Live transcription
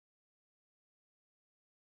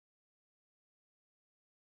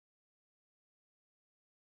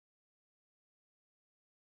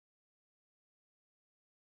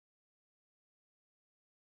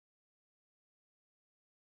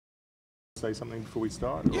say something before we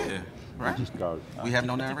start? Yeah, right. Just go. We have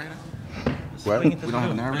no narrator? Well, We don't have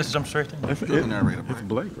a narrator? Let's jump straight in. Let's do a narrator. It's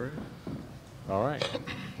Blake, right? all right. I'm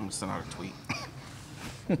going to send out a tweet.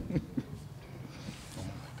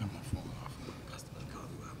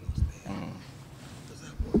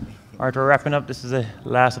 All right, we're wrapping up. This is the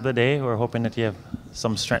last of the day. We're hoping that you have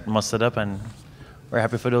some strength mustered up, and we're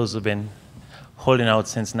happy for those who've been holding out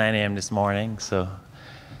since 9 a.m. this morning. So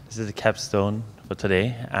this is the capstone for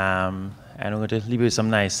today. And we're going to leave you with some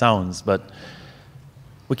nice sounds. But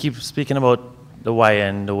we keep speaking about the why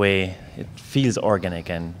and the way it feels organic.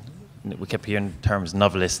 And we kept hearing terms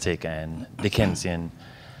novelistic and Dickensian.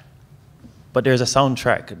 But there's a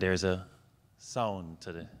soundtrack. There's a sound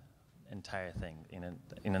to the entire thing.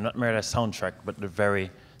 Not merely a soundtrack, but the very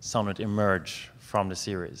sound that emerged from the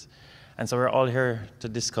series. And so we're all here to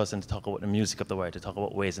discuss and to talk about the music of the wire, to talk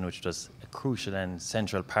about ways in which it was a crucial and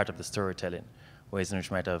central part of the storytelling, ways in which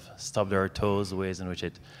it might have stubbed our toes, ways in which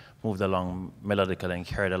it moved along melodically and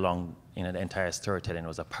carried along the entire storytelling. It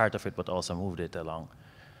was a part of it, but also moved it along.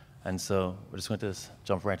 And so we're just going to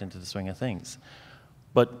jump right into the swing of things.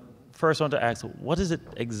 But first I want to ask, what is it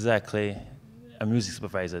exactly a music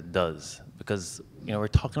supervisor does? Because we're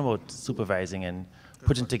talking about supervising and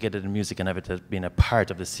putting together the music and having it being a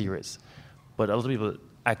part of the series. But a lot of people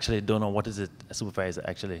actually don't know what is it a supervisor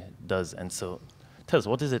actually does. And so tell us,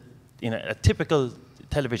 what is it in a typical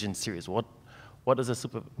television series? What does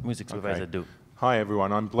a music supervisor do? Hi,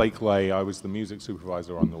 everyone. I'm Blake Lay. I was the music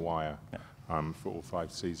supervisor on The Wire for all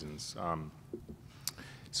 5 seasons.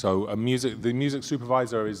 So the music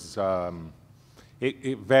supervisor is,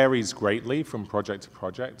 it varies greatly from project to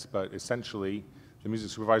project, but essentially the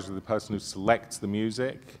music supervisor is the person who selects the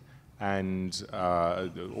music and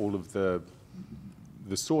all of the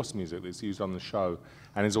source music that's used on the show,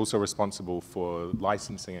 and is also responsible for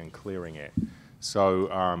licensing and clearing it. So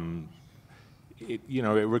it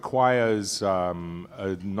requires a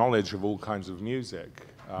knowledge of all kinds of music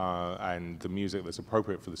and the music that's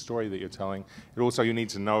appropriate for the story that you're telling. You need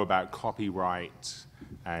to know about copyright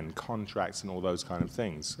and contracts and all those kind of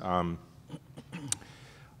things.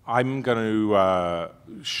 I'm going to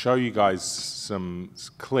show you guys some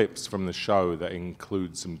clips from the show that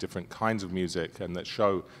include some different kinds of music and that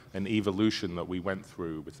show an evolution that we went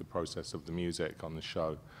through with the process of the music on the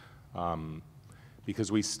show.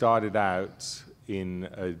 Because we started out in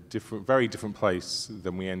a very different place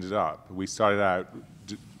than we ended up. We started out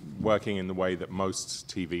working in the way that most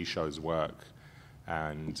TV shows work,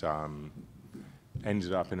 and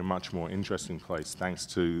ended up in a much more interesting place thanks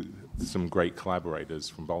to some great collaborators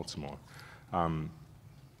from Baltimore.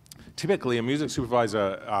 Typically, a music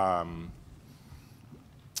supervisor,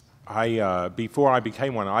 before I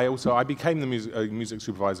became one, I became the music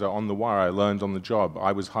supervisor on The Wire. I learned on the job.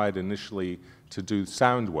 I was hired initially to do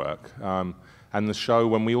sound work. And the show,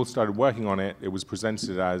 when we all started working on it, it was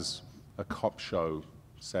presented as a cop show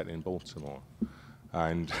set in Baltimore.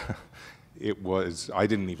 And I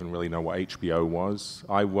didn't even really know what HBO was.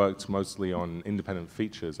 I worked mostly on independent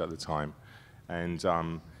features at the time, and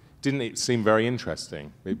didn't it seem very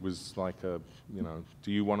interesting? It was like do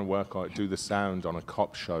you want to do the sound on a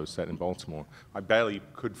cop show set in Baltimore? I barely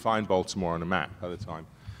could find Baltimore on a map at the time.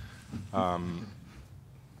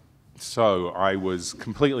 So I was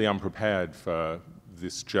completely unprepared for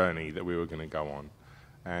this journey that we were going to go on.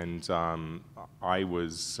 And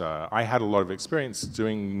I had a lot of experience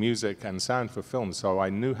doing music and sound for film, so I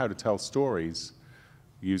knew how to tell stories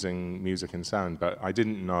using music and sound, but I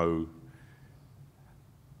didn't know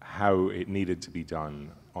how it needed to be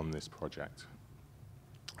done on this project.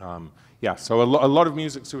 So a lot of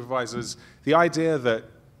music supervisors, the idea that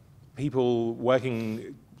people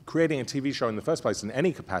creating a TV show in the first place in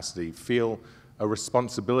any capacity feel a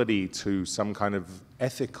responsibility to some kind of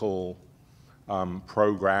ethical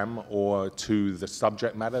program or to the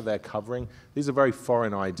subject matter they're covering. These are very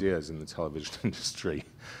foreign ideas in the television industry.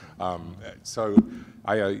 So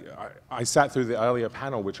I sat through the earlier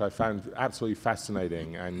panel, which I found absolutely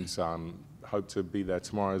fascinating, and hope to be there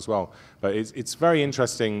tomorrow as well. But it's very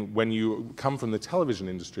interesting when you come from the television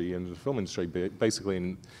industry and the film industry, basically,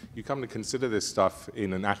 and you come to consider this stuff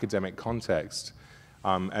in an academic context.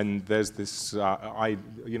 And there's this,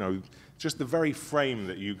 just the very frame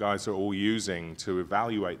that you guys are all using to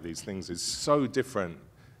evaluate these things is so different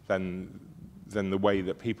than the way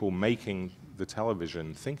that people making the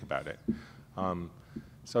television think about it.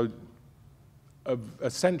 So a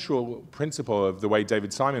central principle of the way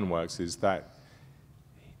David Simon works is that,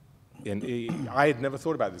 and I had never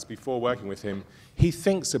thought about this before working with him, he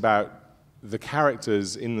thinks about the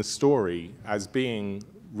characters in the story as being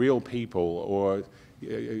real people, or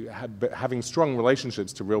having strong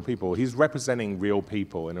relationships to real people. He's representing real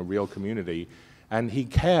people in a real community, and he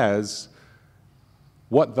cares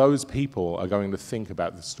what those people are going to think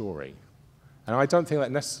about the story. And I don't think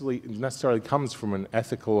that necessarily comes from an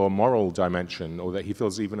ethical or moral dimension, or that he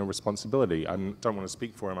feels even a responsibility. I don't want to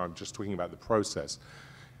speak for him, I'm just talking about the process.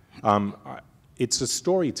 It's a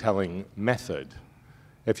storytelling method.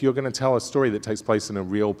 If you're going to tell a story that takes place in a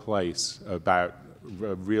real place about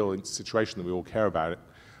a real situation that we all care about,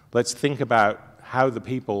 let's think about how the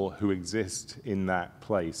people who exist in that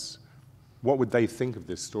place, what would they think of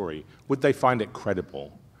this story? Would they find it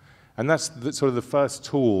credible? And that's sort of the first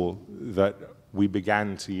tool that we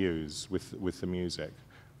began to use with the music,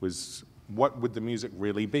 was what would the music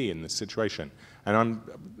really be in this situation? And I'm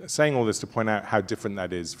saying all this to point out how different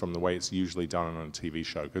that is from the way it's usually done on a TV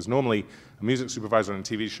show. Because normally, a music supervisor on a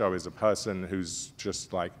TV show is a person who's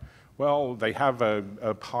just like, well, they have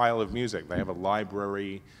a pile of music. They have a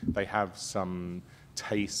library. They have some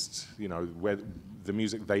taste, you know, where the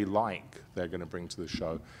music they like, they're going to bring to the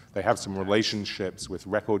show. They have some relationships with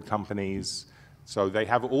record companies. So they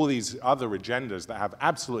have all these other agendas that have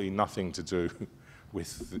absolutely nothing to do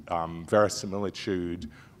with verisimilitude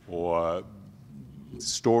or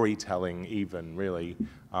storytelling even, really.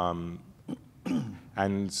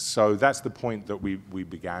 And so that's the point that we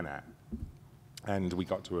began at. And we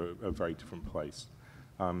got to a very different place.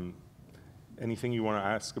 Anything you want to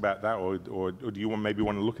ask about that, or do you maybe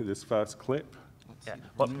want to look at this first clip? Yeah.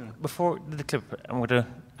 Well, before the clip, I'm going to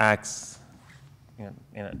ask,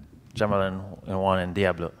 Jamal and Juan and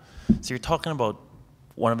Diablo. So you're talking about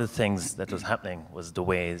one of the things that was happening was the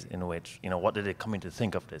ways in which, what did they come in to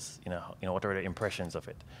think of this? What are the impressions of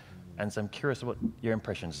it? And so I'm curious about your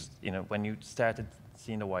impressions. When you started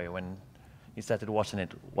seeing The Wire, when you started watching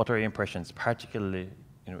it, what are your impressions, particularly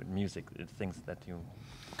with music, the things that you...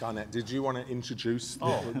 Garnett, did you want to introduce the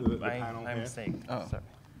panel I'm here? mistaken. Oh. Sorry.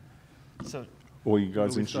 So, or you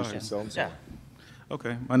guys introduce yourselves? Yeah.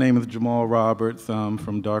 Okay, my name is Jamal Roberts. I'm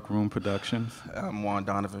from Darkroom Productions. I'm Juan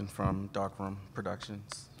Donovan from Darkroom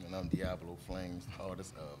Productions. And I'm Diablo Flamez,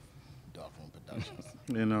 artist of Darkroom Productions.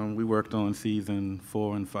 And we worked on season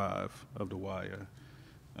 4 and 5 of The Wire.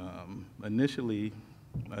 Initially,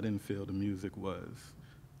 I didn't feel the music was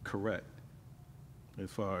correct as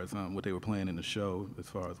far as what they were playing in the show, as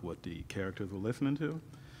far as what the characters were listening to.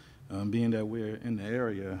 Being that we're in the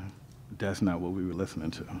area, that's not what we were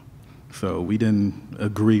listening to. So we didn't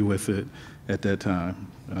agree with it at that time,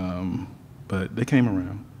 but they came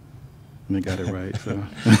around and they got it right. So.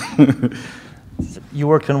 You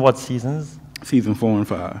worked on what seasons? Season 4 and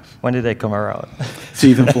 5. When did they come around?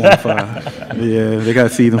 Season 4 and 5. Yeah, they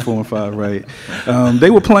got season 4 and 5 right. They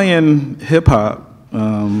were playing hip hop,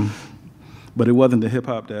 but it wasn't the hip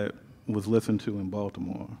hop that was listened to in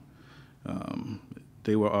Baltimore.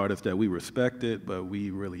 They were artists that we respected, but we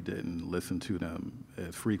really didn't listen to them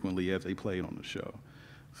as frequently as they played on the show.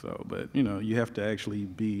 So, but you have to actually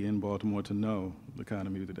be in Baltimore to know the kind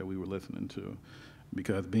of music that we were listening to.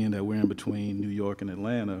 Because being that we're in between New York and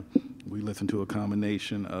Atlanta, we listened to a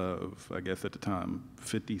combination of, I guess at the time,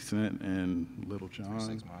 50 Cent and Little John.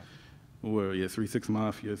 3 6 Mafia. Or, yeah, 3 6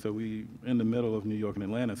 Mafia. So we, in the middle of New York and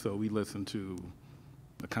Atlanta, so we listened to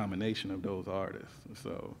a combination of those artists.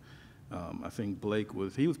 So I think Blake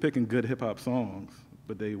was picking good hip-hop songs,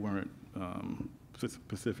 but they weren't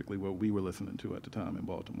specifically what we were listening to at the time in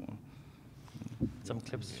Baltimore. Some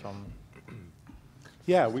clips from...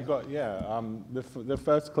 Yeah, we got, the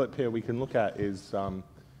first clip here we can look at is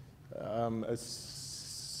a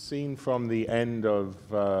scene from the end of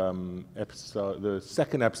the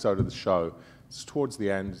second episode of the show. It's towards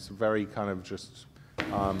the end. It's very kind of just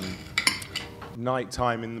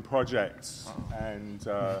nighttime in the projects,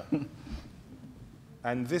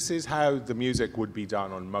 and this is how the music would be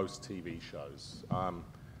done on most TV shows.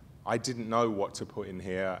 I didn't know what to put in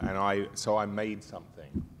here, and so I made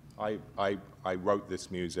something. I wrote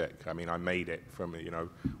this music. I mean, I made it from,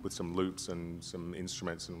 with some loops and some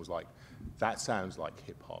instruments, and was like, that sounds like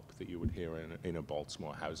hip hop that you would hear in a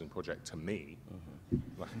Baltimore housing project to me.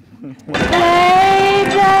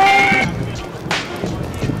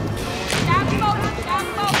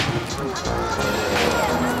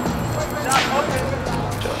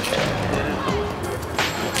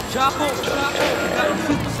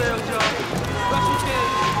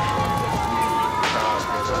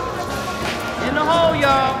 In the hole,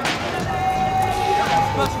 y'all.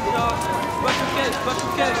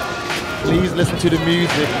 Special case. Please listen to the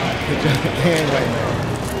music. Right now.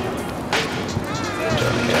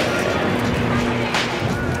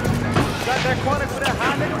 Got that corner for that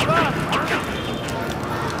high nigga bus.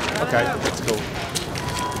 Okay, that's cool.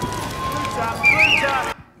 Good job.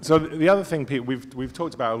 So the other thing, Pete, we've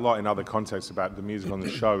talked about a lot in other contexts about the music on the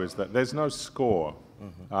show is that there's no score,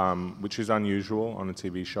 which is unusual on a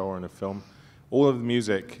TV show or in a film. All of the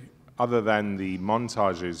music, other than the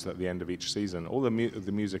montages at the end of each season, all the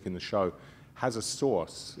music in the show has a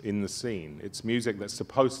source in the scene. It's music that's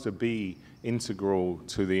supposed to be integral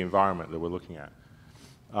to the environment that we're looking at.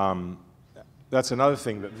 That's another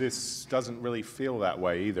thing, that this doesn't really feel that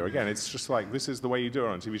way either. Again, it's just like, this is the way you do it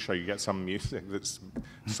on a TV show. You get some music that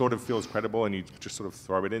sort of feels credible and you just sort of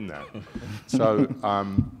throw it in there. So,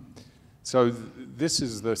 this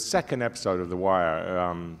is the second episode of The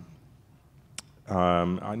Wire.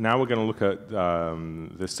 Now we're going to look at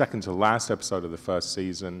the second to last episode of the first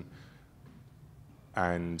season,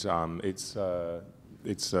 and it's a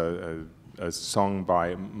song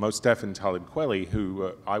by Mos Def and Talib Kweli,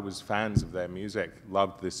 who I was fans of their music,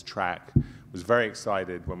 loved this track, was very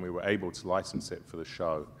excited when we were able to license it for the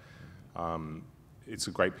show. It's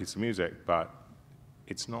a great piece of music, but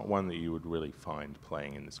it's not one that you would really find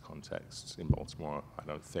playing in this context in Baltimore, I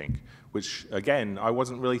don't think, which, again, I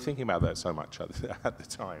wasn't really thinking about that so much at the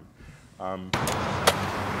time. You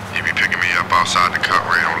be picking me up outside the cut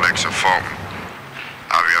rate on Lex and Fulton.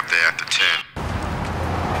 I'll be up there after 10.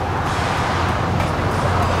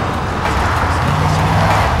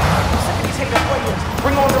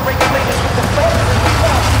 Bring on the regulators with the thugs and the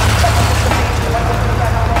guns.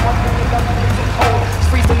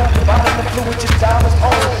 Freezing up the bottom, the fluid just dial is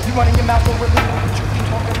old. You running your mouth over the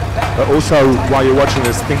But also, while you're watching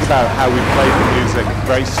this, think about how we play the music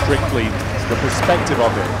very strictly, the perspective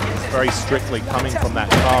of it, very strictly coming from that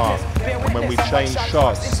car. And when we change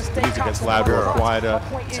shots, the music gets louder or quieter.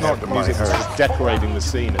 It's not the music that's just decorating the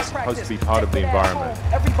scene, it's supposed to be part of the environment.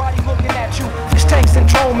 Everybody looking at you, fish tanks and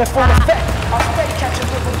trolling for effect. I'll stay catching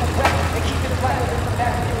rivers wet and keep it flatter than the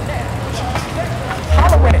back of your neck.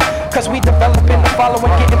 Hollering it, cause we developing the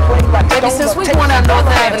following, getting played like they don't since we going out North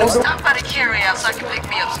Avenue, stop by the carry out so I can pick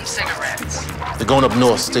me up some cigarettes. They're going up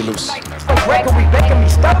north, stay loose. Gregory making me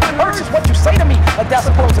stop the urge is what you say to me, but that's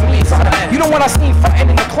supposed to mean something. You know when I seen fighting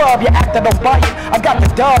in the club, you act that don't buy it. I got the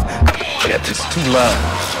dub. Shit, it's too loud.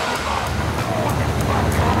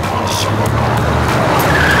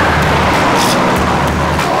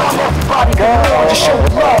 Everybody, come on, just show your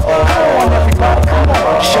love. Come on, everybody, come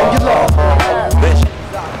on, show your love.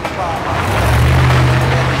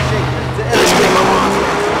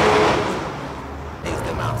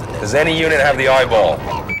 Does any unit have the eyeball?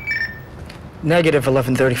 Negative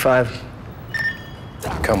 1135.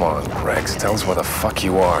 Come on, Rex. Tell us where the fuck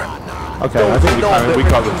you are. Okay, I think we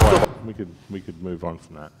got the point. We could move on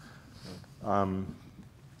from that.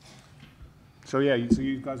 So yeah, so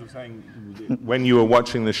you guys were saying when you were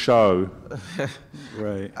watching the show,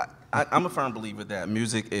 Right. I'm a firm believer that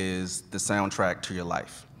music is the soundtrack to your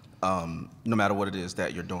life. No matter what it is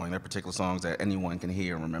that you're doing, there are particular songs that anyone can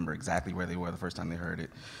hear and remember exactly where they were the first time they heard it,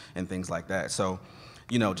 and things like that. So,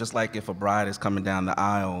 you know, just like if a bride is coming down the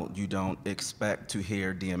aisle, you don't expect to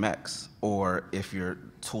hear DMX, or if you're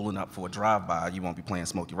tooling up for a drive-by, you won't be playing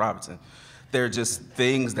Smokey Robinson. They're just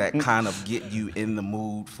things that kind of get you in the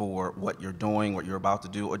mood for what you're doing, what you're about to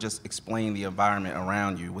do, or just explain the environment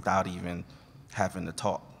around you without even having to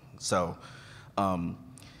talk. So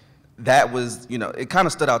that was, you know, it kind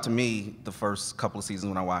of stood out to me the first couple of seasons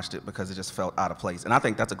when I watched it because it just felt out of place. And I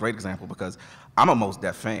think that's a great example because I'm a Mos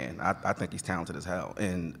Def fan. I think he's talented as hell,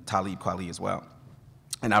 and Talib Kweli as well.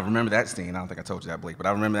 And I remember that scene. I don't think I told you that, Blake, but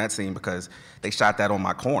I remember that scene because they shot that on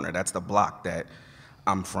my corner. That's the block that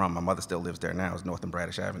I'm from. My mother still lives there now. It's North and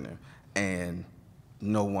Bradish Avenue. And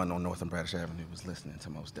no one on North and Bradish Avenue was listening to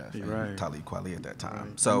Mos Def and Talib Kweli at that time.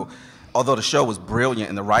 Right. So although the show was brilliant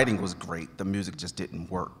and the writing was great, the music just didn't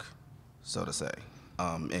work, so to say.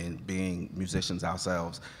 And being musicians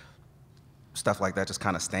ourselves, stuff like that just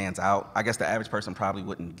kind of stands out. I guess the average person probably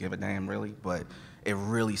wouldn't give a damn really, but it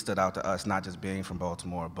really stood out to us, not just being from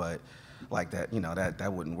Baltimore, but like that, you know,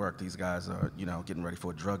 that wouldn't work. These guys are, you know, getting ready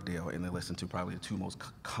for a drug deal, and they listen to probably the two most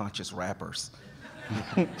conscious rappers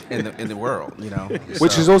in the world, you know.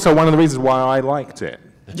 Which is also one of the reasons why I liked it.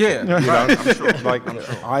 Yeah, you know, I'm sure. Like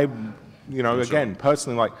I, you know, again,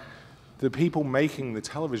 personally, like the people making the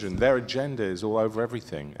television, their agenda is all over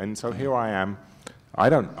everything, and so here I am.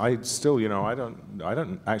 I still, you know, I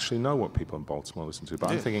don't actually know what people in Baltimore listen to, but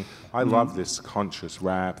I'm thinking, I love this conscious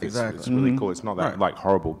rap. It's really cool. It's not that like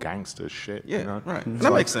horrible gangster shit. Yeah, you know? right. It's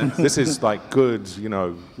That like, makes sense. This is like good, you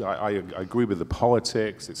know. I agree with the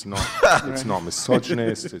politics. It's not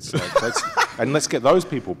misogynist. It's like let's get those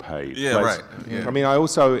people paid. Yeah, right. Yeah. I mean, I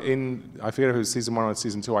also I forget if it was season 1 or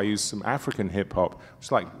season 2. I used some African hip hop, which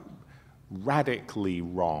like radically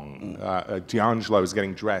wrong. D'Angelo is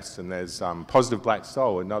getting dressed, and there's Positive Black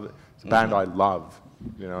Soul, another band I love,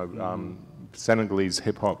 you know, Senegalese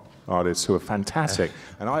hip-hop artists who are fantastic.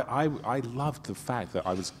 And I loved the fact that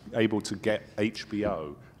I was able to get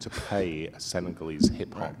HBO to pay a Senegalese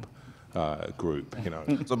hip-hop group, you know.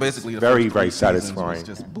 So basically, the very, first very 3 seasons satisfying. was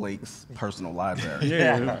just Blake's personal library.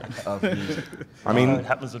 Yeah. Of music. I mean, it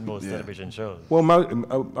happens with most television shows. well,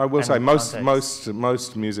 I will say most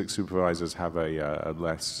context. music supervisors have a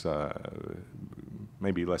less,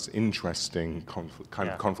 maybe less interesting kind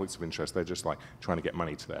of conflicts of interest. They're just like trying to get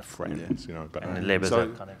money to their friends, you know. But And the labels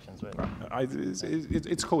have connections with.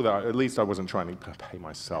 it's cool that at least I wasn't trying to pay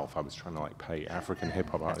myself. I was trying to like pay African hip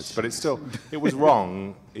hop artists. But it was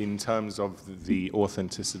wrong in terms of the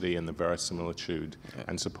authenticity and the verisimilitude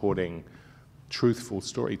and supporting truthful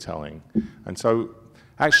storytelling. And so,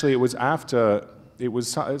 actually, it was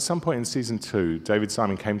at some point in season 2, David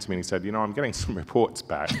Simon came to me and he said, you know, I'm getting some reports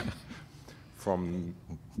back from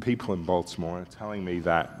people in Baltimore telling me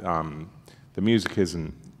that the music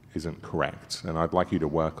isn't correct, and I'd like you to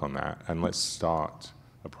work on that, and let's start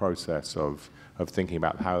a process of thinking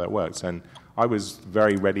about how that works. And I was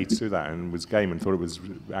very ready to do that and was game and thought it was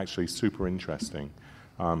actually super interesting.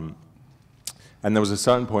 And there was a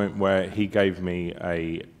certain point where he gave me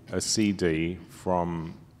a CD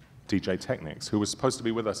from DJ Technics, who was supposed to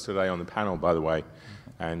be with us today on the panel, by the way,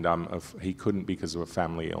 and he couldn't because of a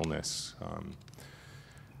family illness.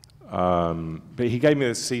 But he gave me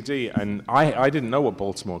this CD, and I didn't know what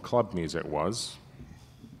Baltimore club music was,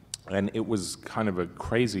 and it was kind of a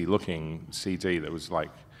crazy-looking CD that was like,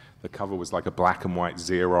 the cover was like a black and white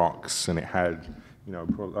Xerox, and it had, you know,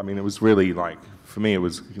 I mean, it was really like, for me, it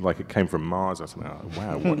was like it came from Mars or something. Like,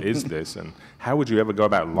 wow, what is this? And how would you ever go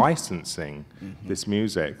about licensing this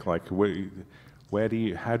music? Like, how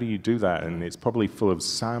do you do that? And it's probably full of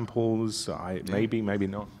samples, maybe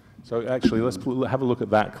not. So actually, let's have a look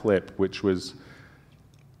at that clip, which was,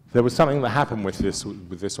 there was something that happened with this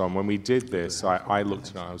one. When we did this, I looked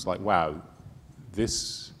at it and I was like, wow,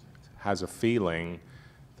 this has a feeling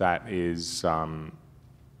that is,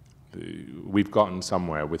 we've gotten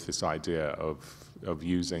somewhere with this idea of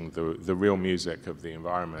using the real music of the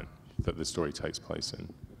environment that the story takes place in.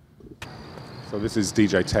 So this is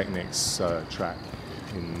DJ Technics' track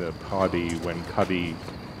in the party when Cuddy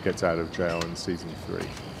gets out of jail in season 3.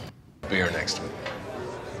 Beer next to it.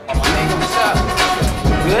 Nigga, what's up?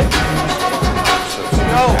 Good?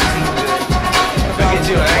 No. I get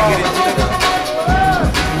you. I get it.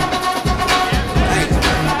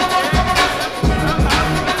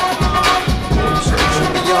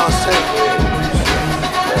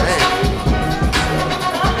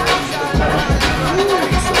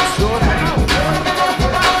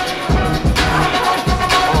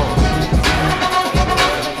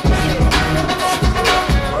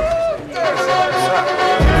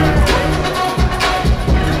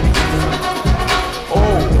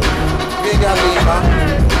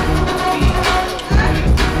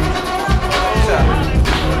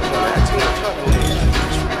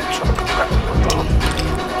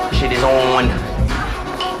 Shit is on.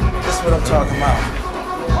 This is what I'm talking about.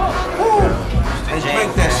 Woo! Hey,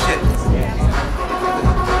 drink that shit.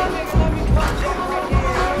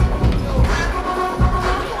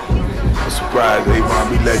 I'm surprised they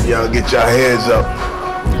want me letting y'all get your hands up.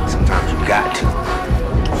 Sometimes you got to.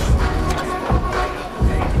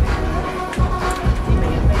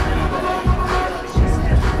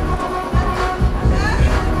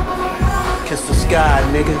 Kiss the sky,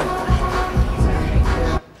 nigga.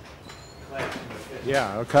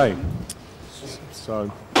 Yeah, okay.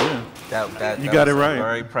 So, yeah. That you got it right. A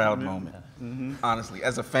very proud moment. Honestly,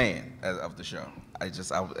 as a fan of the show, I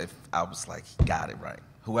was like, he got it right.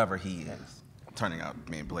 Whoever he is, turning out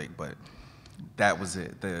being Blake, but that was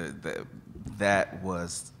it. That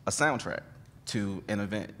was a soundtrack to an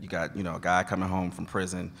event. You got, you know, a guy coming home from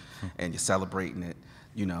prison, and you're celebrating it.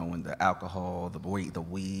 You know, and the alcohol, the weed, the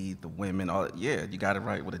women, all that. Yeah, you got it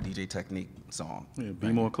right with a DJ Technique song. Yeah,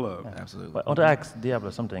 Be More Club. Yeah. Absolutely. But I want to ask Diablo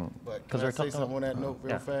something. But can I say something on that note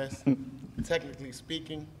real fast? Technically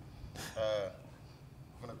speaking,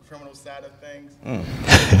 from the criminal side of things,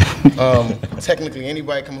 technically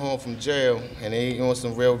anybody come home from jail and they on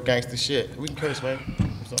some real gangster shit, we can curse, right?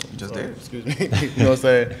 You just did. Excuse me. You know what I'm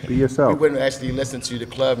saying? Be yourself. We wouldn't actually listen to the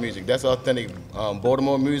club music. That's authentic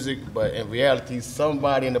Baltimore music, but in reality,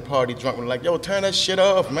 somebody in the party drunk was like, yo, turn that shit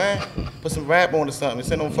off, man. Put some rap on or something.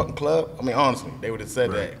 It's in no fucking club. I mean, honestly, they would have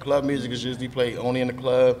said that. Club music is usually played only in the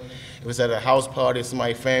club. If it's at a house party or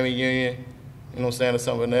somebody's family reunion, you know what I'm saying, or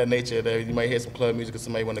something of that nature, that you might hear some club music or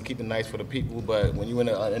somebody want to keep it nice for the people, but when you're in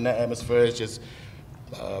that atmosphere, it's just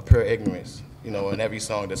pure ignorance. You know, and every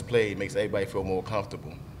song that's played makes everybody feel more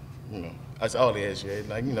comfortable. You know, that's all it is. Yeah,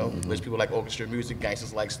 like, you know, rich people like orchestra music,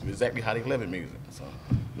 gangsters like exactly how they live in music. So,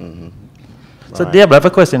 So Diablo, I have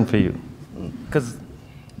a question for you, because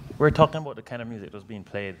we're talking about the kind of music that was being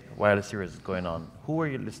played while the series is going on. Who were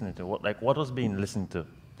you listening to? What was being listened to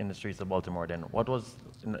in the streets of Baltimore then? What was,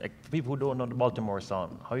 like, for people who don't know the Baltimore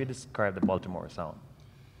sound, how you describe the Baltimore sound?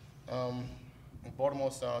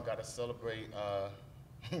 Baltimore sound got to celebrate.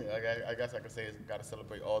 I guess I could say it's got to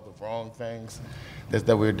celebrate all the wrong things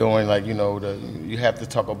that we're doing. Like, you know, you have to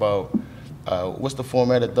talk about what's the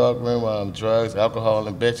format of Dark Room? Drugs, alcohol,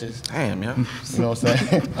 and bitches. Damn, yeah. You know what I'm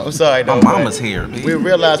saying? I'm sorry, though. My mama's here. We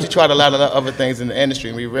realized we tried a lot of other things in the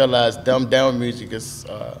industry, and we realized dumbed down music is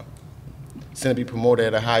to be promoted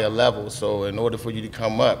at a higher level. So in order for you to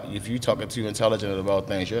come up, if you're talking too intelligent about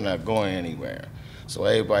things, you're not going anywhere. So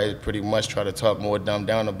everybody pretty much try to talk more dumbed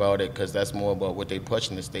down about it, because that's more about what they push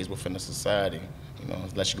in the states within the society. You know,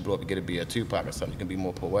 unless you can blow up and get to be a Tupac or something, you can be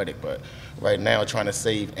more poetic. But right now, trying to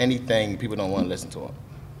save anything, people don't want to listen to it.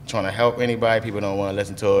 Trying to help anybody, people don't want to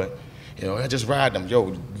listen to it. You know, I just ride them.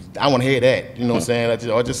 Yo, I want to hear that. You know what I'm saying? Like,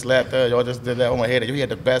 y'all just slapped her. Y'all just did that. I want to hear that. You had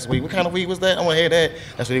the best weed. What kind of weed was that? I want to hear that.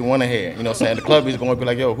 That's what they want to hear. You know what I'm saying? The club is going to be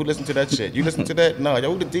like, yo, who listened to that shit? You listen to that? No,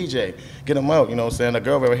 yo, who the DJ? Get them out. You know what I'm saying? A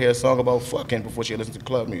girl ever hear a song about fucking before she listens to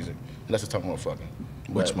club music, unless it's talking about fucking.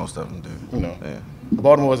 Which most of them do. You know. Yeah.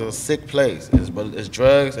 Baltimore is a sick place. It's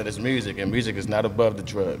drugs and it's music, and music is not above the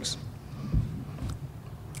drugs.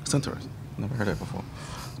 It's interesting. Never heard that before.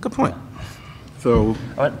 Good point. So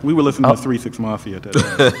we were listening to 3 6 Mafia at that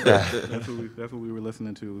time. That's what we were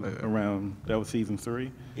listening to around, that was season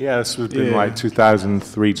 3? Yeah, this would have been like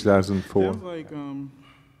 2003, 2004. That was like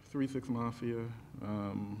 3 6 Mafia.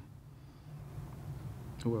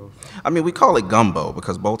 Who else? I mean, we call it gumbo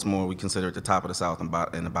because Baltimore, we consider it the top of the South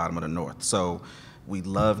and the bottom of the North. So we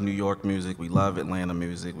love New York music, we love Atlanta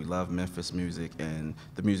music, we love Memphis music, and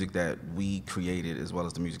the music that we created, as well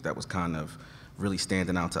as the music that was kind of really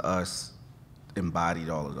standing out to us, embodied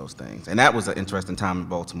all of those things. And that was an interesting time in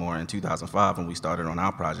Baltimore in 2005 when we started on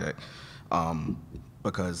our project,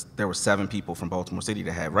 because there were 7 people from Baltimore City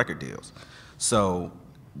that had record deals. So,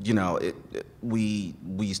 you know, we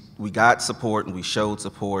got support and we showed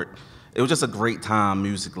support. It was just a great time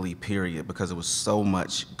musically, period, because it was so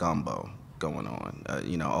much gumbo going on.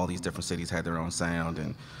 You know, all these different cities had their own sound,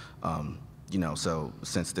 and you know, so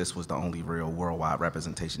since this was the only real worldwide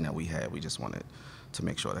representation that we had, we just wanted to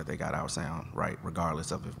make sure that they got our sound right,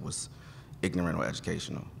 regardless of if it was ignorant or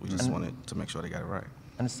educational. We just wanted to make sure they got it right.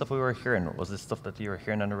 And the stuff we were hearing, was this stuff that you were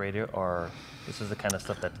hearing on the radio, or this was the kind of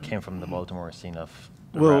stuff that came from the Baltimore scene of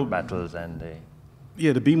the rap battles and the...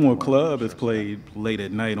 Yeah, the Be More Club is played late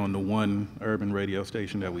at night on the one urban radio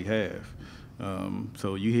station that we have.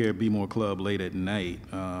 So you hear Be More Club late at night,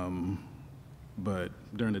 but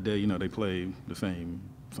during the day, you know, they play the same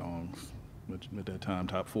songs, which at that time,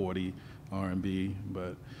 top 40, R&B,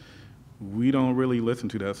 but we don't really listen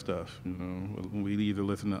to that stuff, you know. We either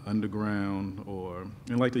listen to underground or,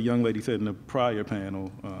 and like the young lady said in the prior panel,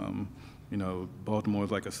 you know, Baltimore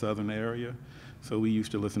is like a southern area, so we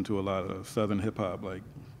used to listen to a lot of southern hip hop, like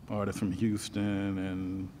artists from Houston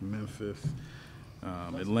and Memphis,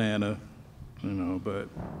 Atlanta, you know, but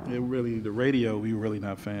it really, the radio, we were really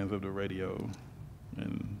not fans of the radio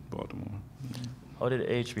in Baltimore. How did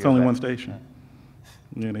HBO... It's only one station.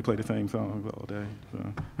 Yeah, they play the same songs all day.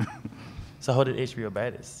 So, so how did HBO buy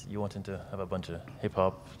this? You wanted to have a bunch of hip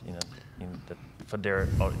hop, you know that for their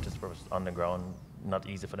artists on the ground, not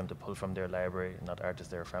easy for them to pull from their library, not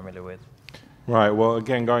artists they're familiar with. Right. Well,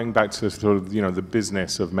 again, going back to sort of, you know, the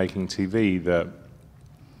business of making TV, that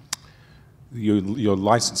you're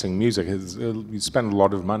licensing music. You spend a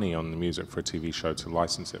lot of money on the music for a TV show to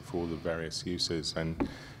license it for all the various uses, and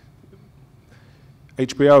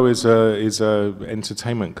HBO is a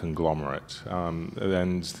entertainment conglomerate,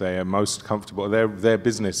 and they are most comfortable. Their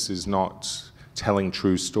business is not telling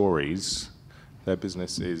true stories. Their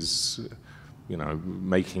business is, you know,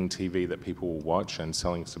 making TV that people will watch and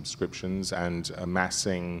selling subscriptions and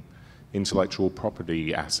amassing intellectual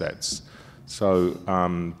property assets. So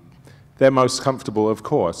they're most comfortable, of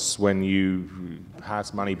course, when you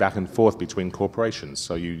pass money back and forth between corporations.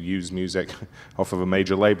 So you use music off of a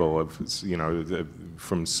major label of, you know,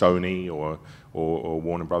 from Sony or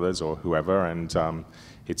Warner Brothers or whoever, and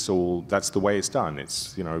it's all, that's the way it's done.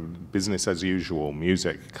 It's, you know, business as usual.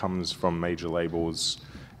 Music comes from major labels,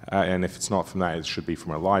 and if it's not from that, it should be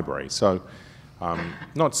from a library. So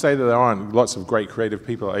not to say that there aren't lots of great creative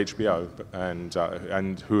people at HBO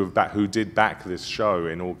and who did back this show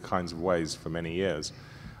in all kinds of ways for many years.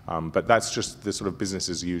 But that's just the sort of business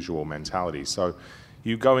as usual mentality. So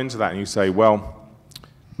you go into that and you say, well,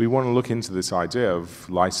 we want to look into this idea of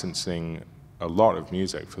licensing a lot of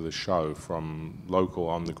music for the show from local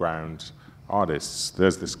on-the-ground artists.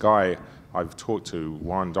 There's this guy I've talked to,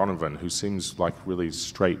 Juan Donovan, who seems like really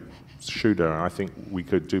straight shooter, and I think we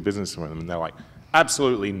could do business with them. And they're like,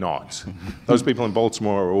 absolutely not. Those people in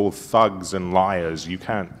Baltimore are all thugs and liars. We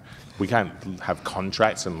can't have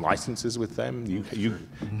contracts and licenses with them.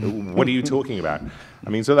 What are you talking about? I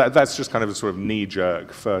mean, so that's just kind of a sort of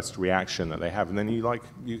knee-jerk first reaction that they have, and then you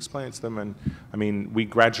explain it to them, and I mean, we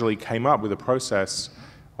gradually came up with a process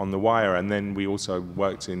on The Wire, and then we also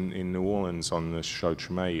worked in New Orleans on the show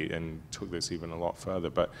Treme and took this even a lot further.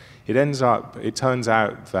 But it turns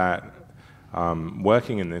out that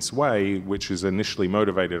working in this way, which is initially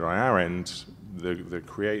motivated on our end, the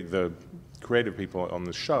creative people on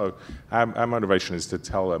the show, our motivation is to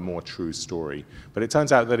tell a more true story. But it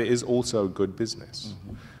turns out that it is also good business,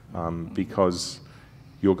 because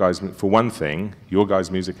your guys, for one thing, your guys'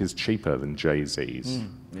 music is cheaper than Jay-Z's,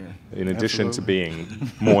 in addition to being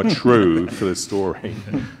more true for the story.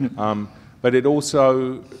 But it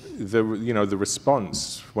also, the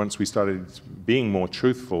response, once we started being more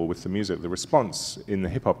truthful with the music, the response in the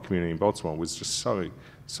hip-hop community in Baltimore was just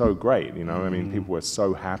so great, I mean, people were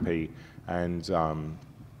so happy. And I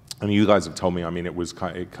mean, you guys have told me. I mean,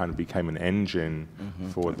 it kind of became an engine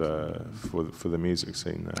for the music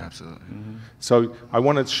scene there. Absolutely. So I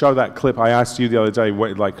wanted to show that clip. I asked you the other day,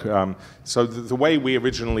 so the way we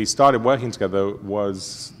originally started working together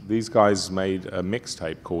was these guys made a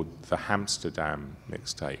mixtape called the Hamsterdam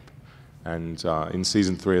mixtape, and in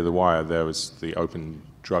season 3 of The Wire, there was the open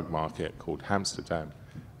drug market called Hamsterdam,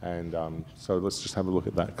 and so let's just have a look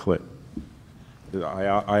at that clip.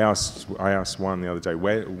 I asked one the other day,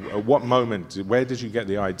 at what moment, where did you get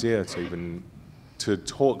the idea to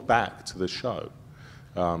talk back to the show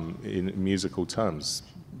in musical terms,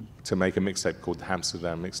 to make a mixtape called the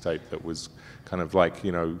Amsterdam mixtape that was kind of like,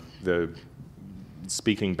 the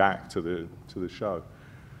speaking back to the show?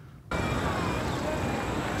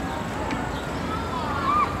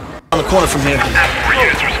 On the corner from here.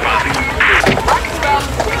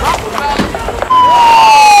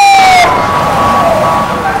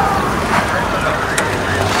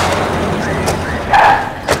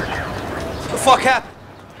 What the fuck happened?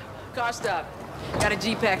 Car stop. Got a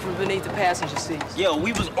G-Pack from beneath the passenger seats. Yo,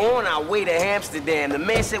 we was on our way to Amsterdam. The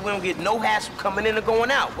man said we don't get no hassle coming in or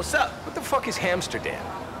going out. What's up? What the fuck is Amsterdam?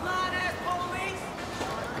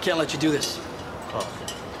 I can't let you do this. Oh,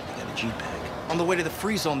 they got a G-Pack. On the way to the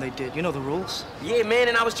free zone they did. You know the rules. Yeah, man,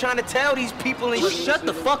 and I was trying to tell these people and shut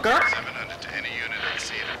the fuck up. 700 to any unit at the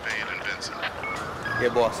scene at Bay and Vincent. Yeah,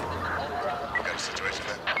 boss. You got a situation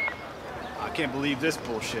there? I can't believe this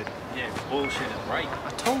bullshit. Yeah, bullshit is right. I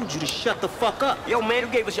told you to shut the fuck up. Yo, man, who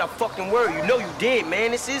gave us your fucking word? You know you did,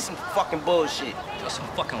 man. This is some fucking bullshit. You're some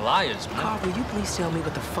fucking liars, man. Carl, will you please tell me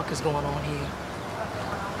what the fuck is going on here?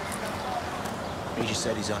 He just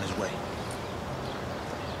said he's on his way.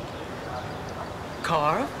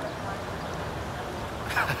 Carl?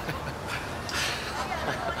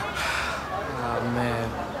 Oh, man.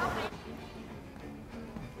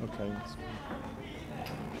 Okay.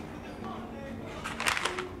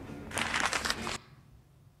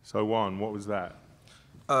 So Juan, what was that?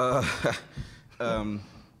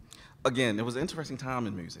 Again, it was an interesting time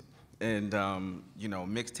in music. And,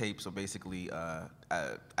 mixtapes are basically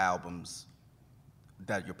albums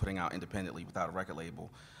that you're putting out independently without a record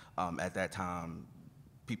label. At that time,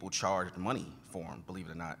 people charged money for them, believe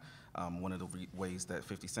it or not. One of the ways that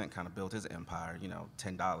 50 Cent kind of built his empire,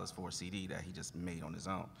 $10 for a CD that he just made on his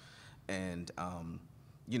own. And,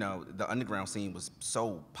 the underground scene was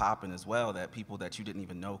so popping as well that people that you didn't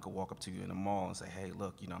even know could walk up to you in the mall and say, hey,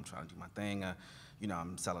 look, I'm trying to do my thing.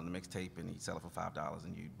 I'm selling the mixtape, and you sell it for $5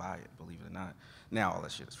 and you buy it, believe it or not. Now all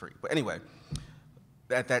that shit is free. But anyway,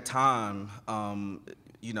 at that time,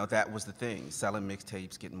 that was the thing, selling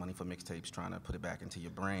mixtapes, getting money for mixtapes, trying to put it back into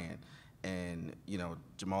your brand. And,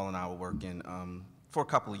 Jamal and I were working for a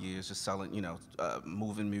couple of years, just selling,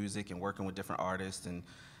 moving music and working with different artists, and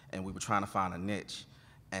we were trying to find a niche.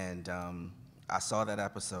 And I saw that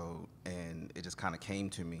episode, and it just kind of came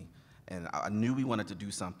to me. And I knew we wanted to do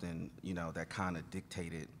something, that kind of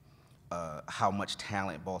dictated how much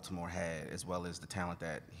talent Baltimore had, as well as the talent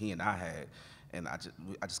that he and I had. And I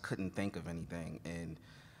just couldn't think of anything. And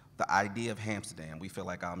the idea of Amsterdam, we feel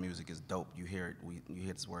like our music is dope. You hear it, you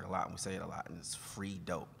hear this word a lot, and we say it a lot, and it's free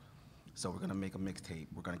dope. So we're gonna make a mixtape.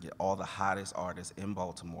 We're gonna get all the hottest artists in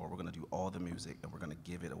Baltimore. We're gonna do all the music, and we're gonna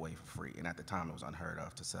give it away for free. And at the time, it was unheard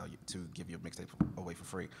of to give your mixtape away for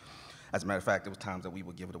free. As a matter of fact, there was times that we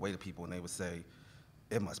would give it away to people, and they would say,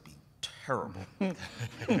 "It must be terrible. But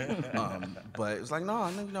it was like, no,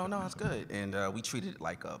 it's good. And we treated it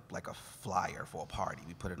like a flyer for a party.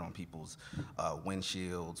 We put it on people's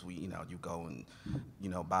windshields. You go and,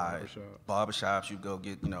 buy barbershops. You go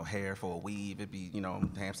get, hair for a weave. It'd be,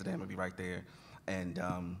 Amsterdam would be right there. And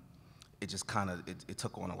it just kind of, it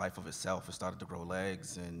took on a life of itself. It started to grow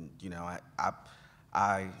legs. And,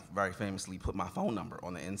 I very famously put my phone number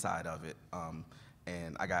on the inside of it.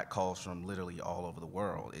 And I got calls from literally all over the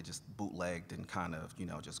world. It just bootlegged and kind of,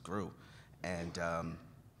 just grew. And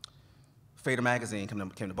Fader Magazine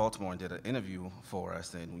came to Baltimore and did an interview for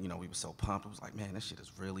us, and we were so pumped. It was like, man, this shit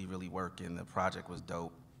is really, really working. The project was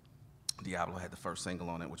dope. Diablo had the first single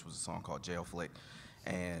on it, which was a song called Jail Flick.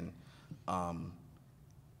 And I'll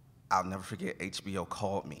never forget, HBO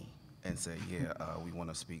called me and said, yeah, we want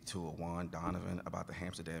to speak to Juan Donovan about the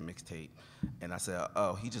Amsterdam mixtape. And I said,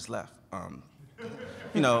 oh, he just left.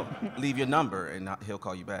 Leave your number and he'll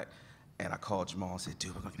call you back. And I called Jamal and said,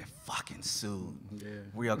 dude, we're gonna get fucking sued. Yeah.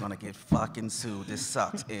 We are gonna get fucking sued. This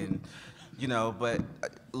sucks. And, but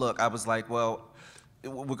look, I was like, well,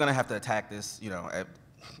 we're gonna have to attack this,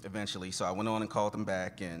 eventually. So I went on and called them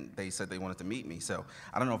back, and they said they wanted to meet me. So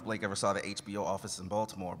I don't know if Blake ever saw the HBO office in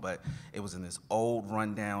Baltimore, but it was in this old,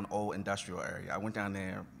 rundown, old industrial area. I went down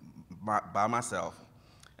there by myself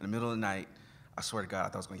in the middle of the night. I swear to God, I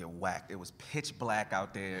thought I was gonna get whacked. It was pitch black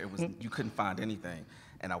out there. You couldn't find anything.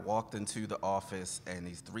 And I walked into the office, and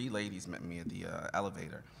these 3 ladies met me at the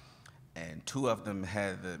elevator. And 2 of them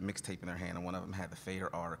had the mixtape in their hand, and one of them had the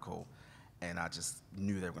Fader article. And I just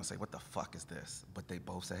knew they were gonna say, what the fuck is this? But they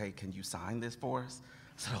both said, hey, can you sign this for us?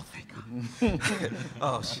 I said, oh, thank God.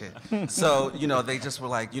 Oh, shit. So, they just were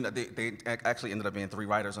like, they actually ended up being 3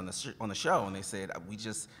 writers on the show, and they said, we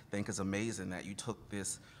just think it's amazing that you took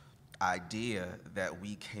this idea that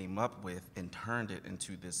we came up with and turned it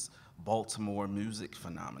into this Baltimore music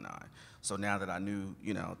phenomenon. So now that I knew,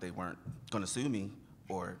 they weren't gonna sue me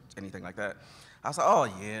or anything like that, I was like, oh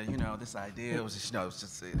yeah, this idea was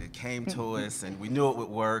just, it came to us, and we knew it would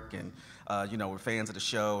work, and we're fans of the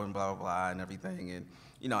show and blah blah blah and everything. And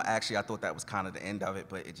actually I thought that was kind of the end of it,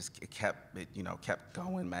 but it kept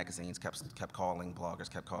going. Magazines kept calling, bloggers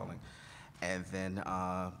kept calling. And then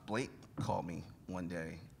Blake called me one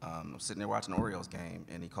day. I was sitting there watching the Orioles game,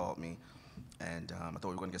 and he called me, and I thought we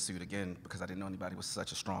were going to get sued again because I didn't know anybody with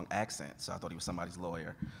such a strong accent, so I thought he was somebody's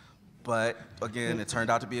lawyer. But again, it turned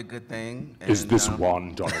out to be a good thing. And, is this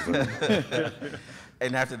Juan Donovan?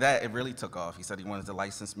 And after that, it really took off. He said he wanted to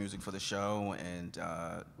license music for the show, and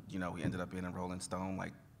we ended up being in Rolling Stone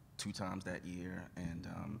like 2 times that year, and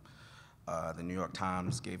the New York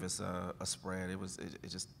Times gave us a spread. It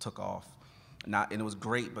just took off. And it was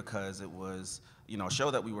great because it was, a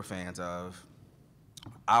show that we were fans of,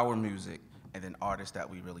 our music, and then artists that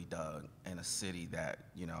we really dug, in a city that,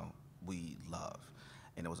 we love.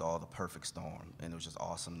 And it was all the perfect storm, and it was just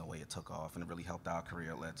awesome the way it took off, and it really helped our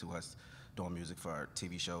career. It led to us doing music for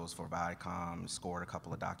TV shows for Viacom, scored a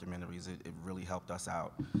couple of documentaries. It really helped us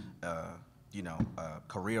out,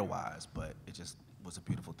 career-wise, but it just was a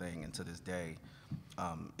beautiful thing. And to this day,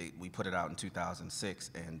 we put it out in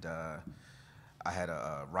 2006, and I had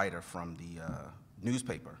a writer from the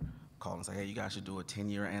newspaper call and say, hey, you guys should do a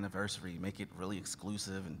 10-year anniversary, make it really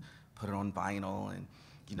exclusive and put it on vinyl, and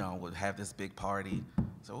we'll have this big party.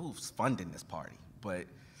 So who's funding this party? But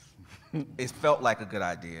it felt like a good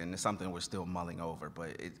idea, and it's something we're still mulling over, but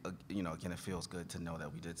again, it feels good to know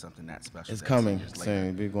that we did something that special. It's coming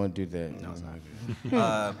soon. We're going to do that. No, it's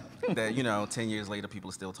not. That 10 years later, people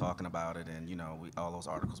are still talking about it, and all those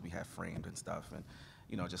articles we have framed and stuff, and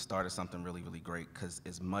just started something really, really great. Because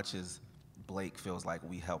as much as Blake feels like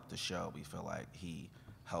we helped the show, we feel like he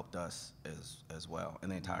helped us as well,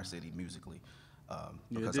 and the entire city musically.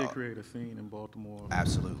 It did create a scene in Baltimore.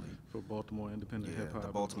 Absolutely. For Baltimore independent hip hop. The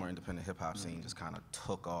Baltimore independent hip hop scene just kind of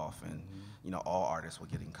took off, and all artists were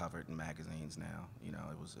getting covered in magazines now.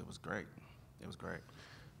 It was great. It was great.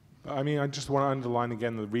 I mean, I just want to underline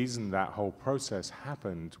again, the reason that whole process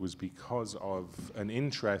happened was because of an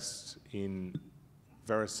interest in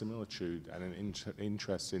verisimilitude and an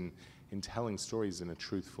interest in telling stories in a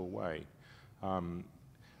truthful way.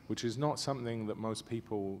 Which is not something that most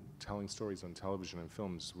people telling stories on television and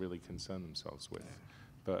films really concern themselves with.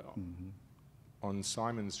 But on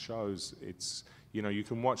Simon's shows, it's, you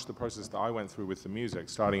can watch the process that I went through with the music,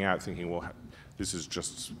 starting out thinking, well, this is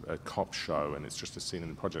just a cop show and it's just a scene in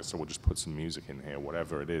the project, so we'll just put some music in here,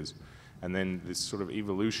 whatever it is. And then this sort of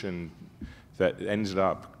evolution that ended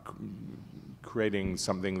up creating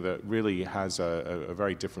something that really has a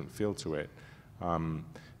very different feel to it.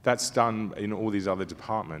 That's done in all these other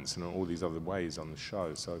departments and in all these other ways on the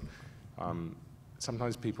show. So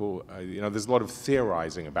sometimes people, there's a lot of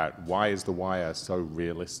theorizing about why is The Wire so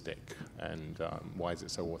realistic, and why is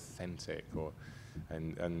it so authentic,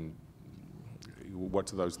 and what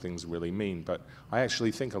do those things really mean? But I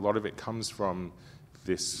actually think a lot of it comes from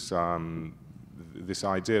this this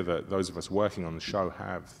idea that those of us working on the show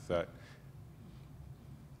have, that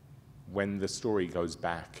when the story goes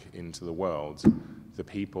back into the world, the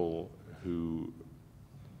people who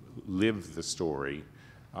live the story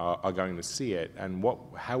are going to see it, and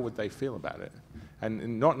how would they feel about it?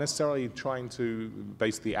 And not necessarily trying to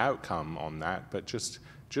base the outcome on that, but just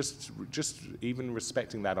even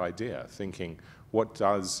respecting that idea, thinking, what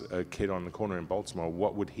does a kid on the corner in Baltimore,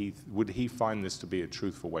 would he find this to be a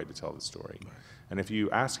truthful way to tell the story? Right. And if you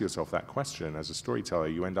ask yourself that question as a storyteller,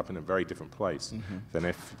 you end up in a very different place than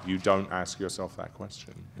if you don't ask yourself that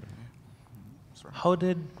question. How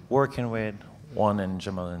did working with Juan and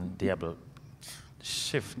Jamal and Diablo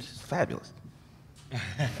shift? Fabulous.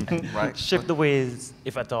 Right. Shift the ways,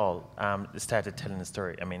 if at all, started telling the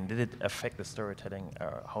story. I mean, did it affect the storytelling?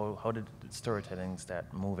 Or how did the storytelling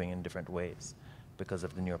start moving in different ways because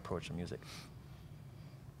of the new approach to music?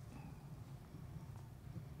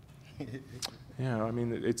 Yeah, I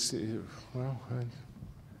mean, it's well.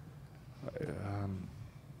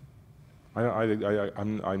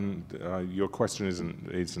 Your question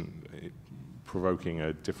isn't provoking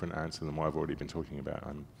a different answer than what I've already been talking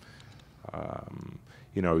about.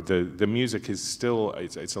 The music is still,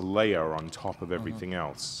 it's a layer on top of everything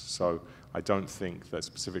else. So I don't think that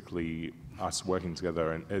specifically us working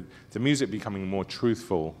together and the music becoming more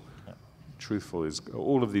truthful. Truthful is,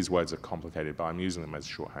 all of these words are complicated, but I'm using them as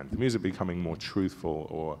shorthand. The music becoming more truthful,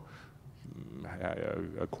 or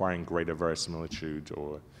acquiring greater verisimilitude,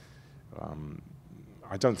 or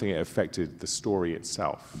I don't think it affected the story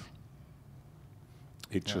itself.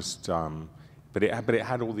 It just, but it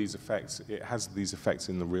had all these effects. It has these effects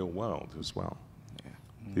in the real world as well. Yeah.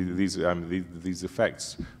 These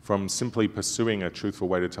effects from simply pursuing a truthful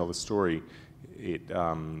way to tell the story,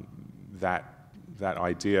 that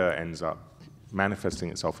idea ends up manifesting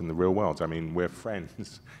itself in the real world. I mean, we're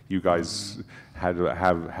friends. You guys had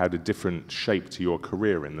a different shape to your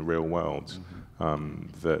career in the real world,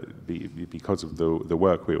 because of the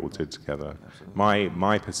work we all did together.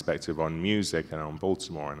 My perspective on music and on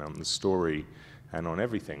Baltimore and on the story and on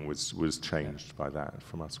everything was changed by that,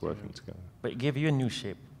 from us working together. But it gave you a new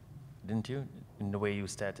shape, didn't you, in the way you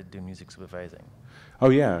started doing music supervising?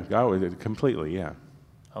 Oh yeah, completely, yeah.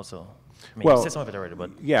 How so? I mean, you said some of it already,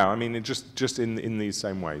 but yeah, I mean, just in these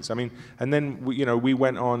same ways. I mean, and then we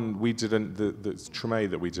went on. We did the Treme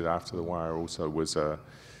that we did after The Wire also was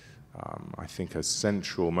I think a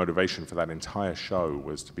central motivation for that entire show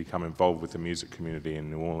was to become involved with the music community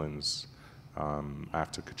in New Orleans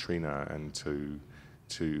after Katrina, and to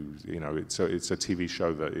it's a TV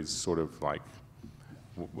show that is sort of like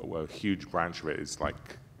a huge branch of it is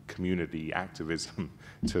like community activism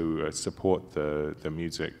to support the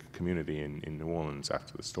music community in New Orleans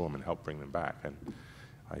after the storm and help bring them back. And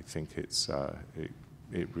I think it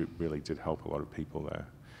really did help a lot of people there.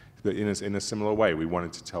 But in a similar way, we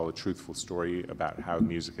wanted to tell a truthful story about how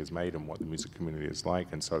music is made and what the music community is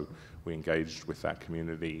like, and so we engaged with that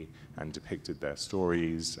community and depicted their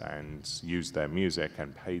stories and used their music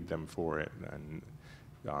and paid them for it, and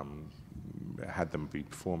had them be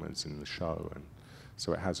performers in the show. And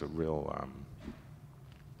so it has a real,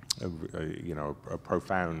 a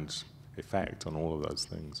profound effect on all of those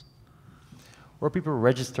things. Were people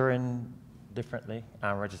registering differently,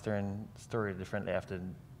 registering story differently after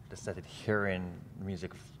they started hearing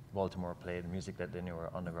music Baltimore played, music that they knew were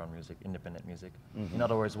underground music, independent music? In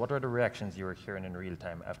other words, what were the reactions you were hearing in real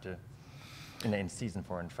time after, in season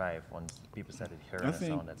 4 and 5, once people started hearing a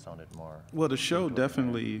sound that sounded more? Well, the show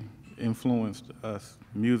definitely influenced us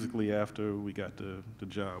musically after we got the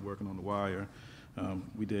job working on The Wire.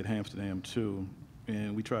 We did Amsterdam too,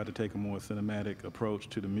 and we tried to take a more cinematic approach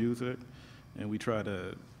to the music, and we tried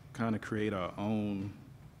to kind of create our own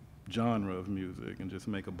genre of music and just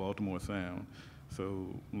make a Baltimore sound. So,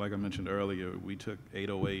 like I mentioned earlier, we took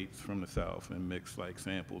 808s from the South and mixed like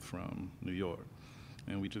samples from New York,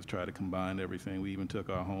 and we just tried to combine everything. We even took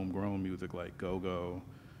our homegrown music like go-go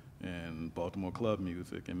and Baltimore club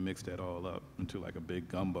music and mixed that all up into like a big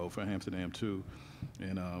gumbo for Amsterdam too.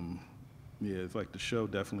 And yeah, it's like the show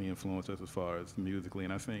definitely influenced us as far as musically,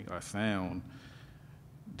 and I think our sound,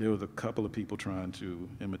 there was a couple of people trying to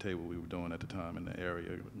imitate what we were doing at the time in the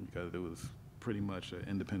area, because it was pretty much an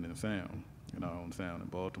independent sound, our own sound in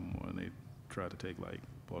Baltimore, and they tried to take like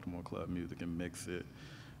Baltimore club music and mix it.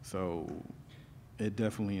 So it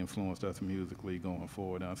definitely influenced us musically going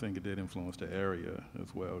forward. And I think it did influence the area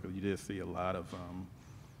as well, because you did see a lot of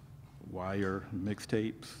wire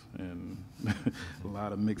mixtapes and a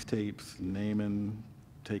lot of mixtapes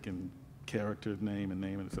taking characters' name and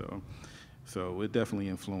naming it. So it definitely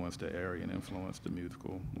influenced the area and influenced the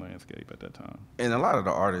musical landscape at that time. And a lot of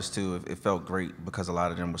the artists too, it felt great because a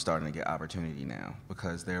lot of them were starting to get opportunity now,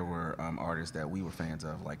 because there were artists that we were fans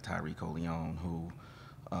of, like Tyrico Leone, who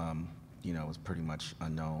you know, was pretty much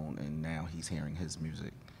unknown, and now he's hearing his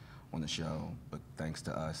music on the show, but thanks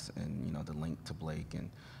to us and, you know, the link to Blake and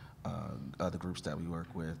other groups that we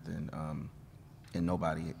work with, and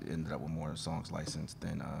nobody ended up with more songs licensed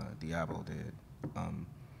than Diablo did.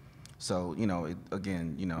 So, you know,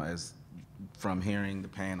 again, you know, as from hearing the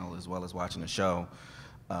panel as well as watching the show,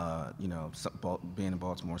 you know, being in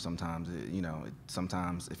Baltimore sometimes,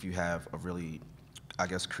 sometimes if you have a really, I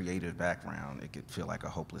guess, creative background, it could feel like a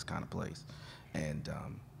hopeless kind of place. And,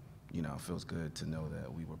 you know, it feels good to know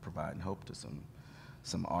that we were providing hope to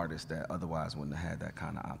some artists that otherwise wouldn't have had that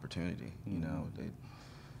kind of opportunity. You know,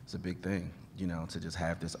 it's a big thing, you know, to just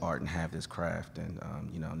have this art and have this craft, and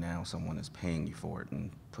you know, now someone is paying you for it and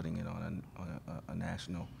putting it on a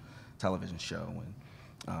national television show,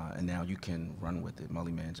 and now you can run with it.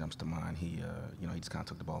 Mully Man jumps to mind. He you know, he just kind of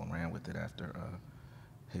took the ball and ran with it after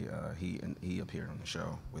he appeared on the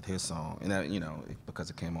show with his song, and that, you know, because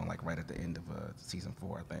it came on like right at the end of season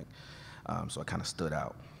 4, I think, so it kind of stood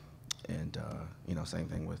out. And you know, same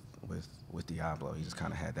thing with Diablo. He just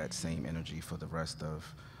kind of had that same energy for the rest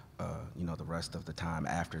of you know, the rest of the time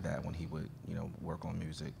after that, when he would, you know, work on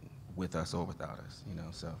music with us or without us, you know.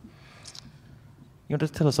 So you want to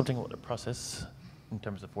tell us something about the process in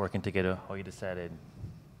terms of working together, how you decided,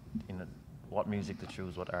 you know, what music to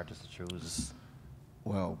choose, what artist to choose?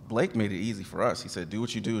 Well, Blake made it easy for us. He said, do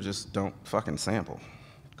what you do, just don't fucking sample,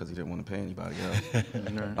 because he didn't want to pay anybody else.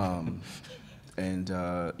 And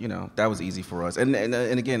you know, that was easy for us. And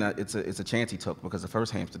again, it's a chance he took, because the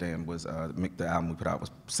first Amsterdam was the album we put out was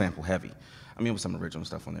sample heavy. I mean, with some original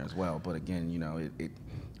stuff on there as well. But again, you know,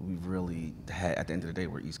 we really had, at the end of the day,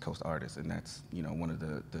 we're East Coast artists, and that's, you know, one of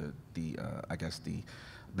the I guess the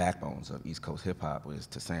backbones of East Coast hip hop was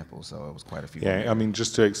to sample. So it was quite a few. Yeah, I mean,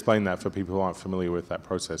 just to explain that for people who aren't familiar with that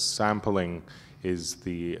process, sampling is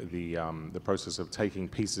the process of taking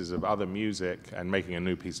pieces of other music and making a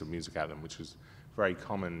new piece of music out of them, which is very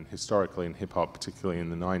common historically in hip hop, particularly in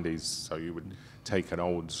the 90s. So you would take an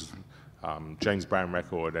old James Brown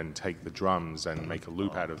record and take the drums and make a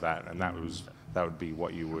loop out of that, and that would be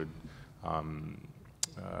what you would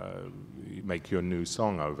make your new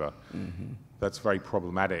song over. Mm-hmm. That's very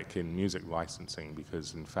problematic in music licensing,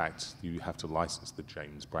 because in fact you have to license the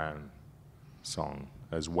James Brown song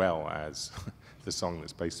as well as the song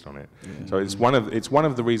that's based on it. Mm-hmm. So it's one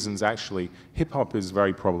of the reasons, actually, hip hop is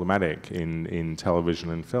very problematic in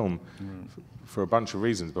television and film for a bunch of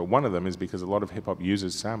reasons. But one of them is because a lot of hip hop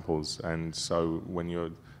uses samples, and so when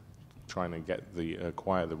you're trying to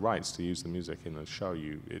acquire the rights to use the music in a show,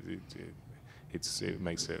 it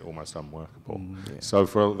makes it almost unworkable. Yeah. So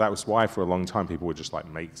that was why for a long time people would just like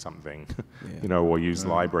make something, you know, or use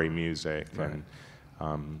library music, and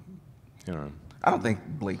you know. I don't think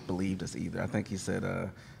Blake believed us either. I think he said,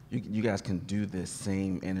 you guys can do this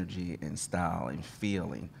same energy and style and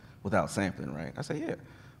feeling without sampling, right? I said, yeah.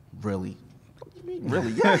 Really?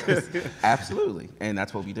 Really? Yes. Absolutely. And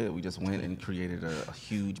that's what we did. We just went and created a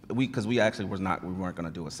huge, because we actually we weren't going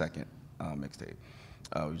to do a second mixtape.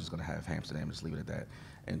 We were just going to have Amsterdam and just leave it at that.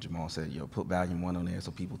 And Jamal said, yo, put Volume 1 on there so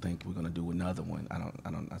people think we're going to do another one.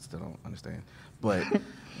 I still don't understand. But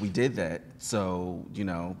we did that, so, you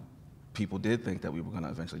know, people did think that we were going to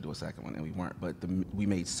eventually do a second one, and we weren't. But we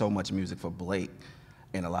made so much music for Blake,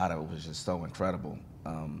 and a lot of it was just so incredible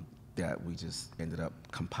that we just ended up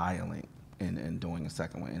compiling and doing a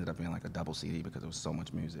second one. It ended up being like a double CD because there was so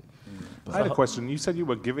much music. I had a question. You said you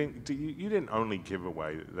were giving, you didn't only give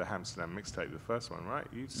away the Amsterdam mixtape, the first one, right?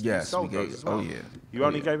 You sold those as well. Oh, yeah. You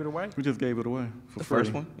only gave it away? We just gave it away for the free.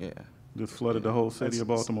 first one? Yeah. Just flooded the whole city of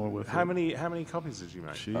Baltimore with how many copies did you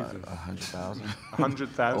make? Jesus. 100,000.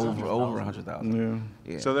 100,000? Over 100,000.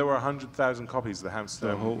 Yeah. So there were 100,000 copies of the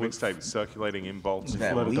Amsterdam mixtape circulating in Baltimore.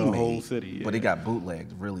 That flooded we the made, whole city. Yeah. But it got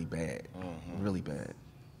bootlegged really bad. Really bad.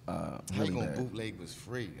 How you gonna bootleg was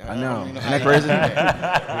free? I know. Isn't that crazy?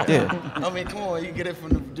 Yeah. I mean, come on, you get it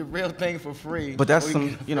from the real thing for free. But that's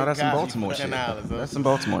some, you know, that's some Baltimore shit. That's some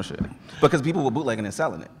Baltimore shit. Because people were bootlegging and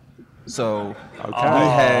selling it. So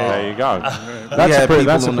there you go. That's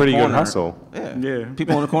a pretty good hustle. Yeah.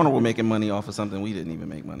 People on the corner were making money off of something we didn't even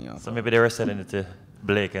make money off. So maybe they were selling it to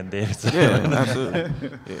Blake and Dave. Yeah,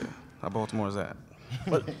 absolutely. Yeah. How Baltimore is that?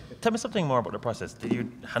 Well, tell me something more about the process. Did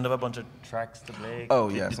you hand over a bunch of tracks to Blake? Oh,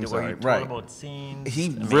 yes, I'm sorry. Were you told Right. about scenes?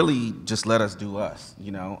 He really just let us do us,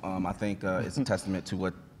 you know. I think it's a testament to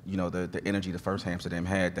what, you know, the energy the first Amsterdam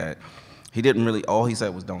had, that he didn't really, all he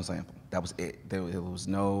said was don't sample. That was it. There was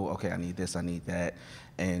no, okay, I need this, I need that.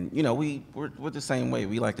 And, you know, we're the same way.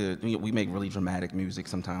 We like to, we make really dramatic music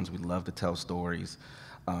sometimes. We love to tell stories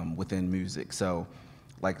within music. So,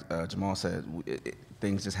 like Jamal said,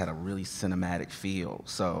 things just had a really cinematic feel.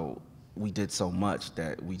 So we did so much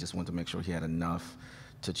that we just wanted to make sure he had enough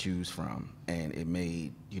to choose from. And it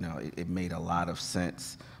made, you know, it made a lot of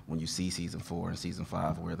sense when you see season 4 and season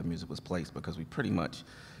 5 where the music was placed, because we pretty much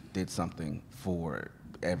did something for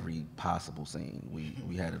every possible scene.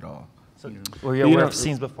 We had it all. So were you aware of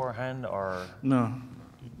scenes beforehand, or? No,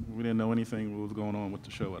 we didn't know anything what was going on with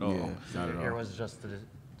the show at all. Not at all. It was just the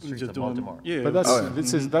streets Just of doing- Baltimore. yeah. But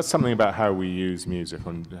that's something about how we use music,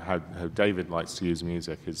 and how David likes to use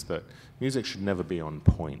music, is that music should never be on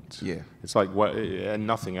point. Yeah. It's like and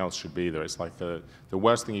nothing else should be there. It's like the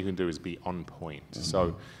worst thing you can do is be on point.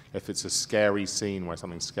 So if it's a scary scene where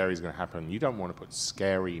something scary is going to happen, you don't want to put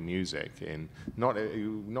scary music in. Not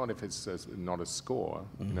if it's not a score.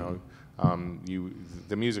 You know,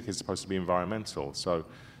 the music is supposed to be environmental. So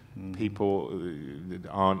people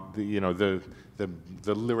aren't, you know, the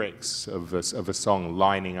lyrics of a song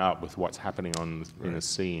lining up with what's happening in a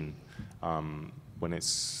scene, when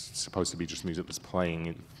it's supposed to be just music that's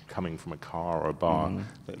playing, coming from a car or a bar.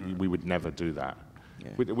 We would never do that.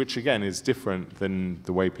 Which again is different than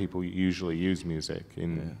the way people usually use music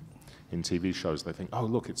in TV shows. They think, oh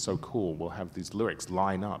look, it's so cool. We'll have these lyrics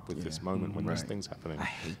line up with this moment when this thing's happening. I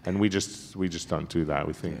hate that. And we just don't do that.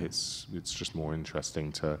 We think it's just more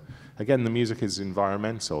interesting to. Again, the music is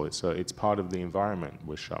environmental. It's part of the environment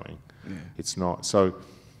we're showing. It's not so.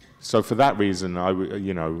 So for that reason,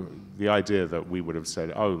 you know, the idea that we would have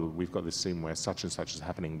said, oh, we've got this scene where such and such is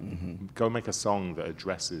happening, go make a song that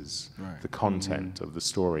addresses the content of the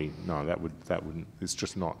story. No, that wouldn't. It's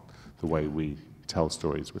just not the way we tell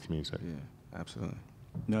stories with music. Yeah, absolutely.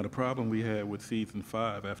 Now, the problem we had with season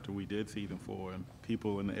 5 after we did season 4, and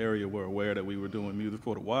people in the area were aware that we were doing music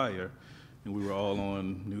for The Wire, and we were all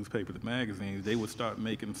on newspapers and magazines, they would start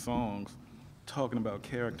making songs talking about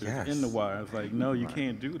characters in The Wire. It's like, no, you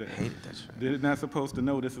can't do that. Hated that shit. They're not supposed to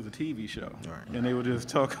know this is a TV show. And they would just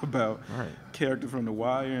talk about characters from The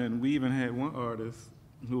Wire, and we even had one artist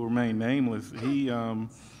who remained nameless. He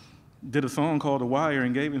did a song called The Wire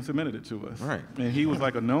and submitted it to us. And he was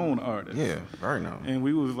like a known artist. Yeah, very known. And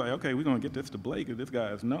we was like, okay, we're gonna get this to Blake because this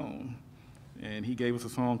guy is known. And he gave us a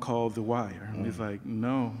song called The Wire. And he's like,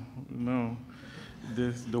 no.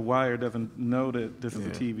 The Wire doesn't know that this is a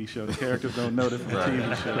TV show. The characters don't know this is a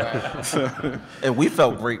TV show. So, and we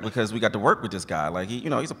felt great because we got to work with this guy. Like,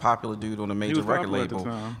 he's a popular dude on a major record popular at the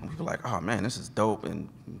label. time. And we were like, oh man, this is dope. And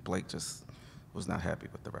Blake just was not happy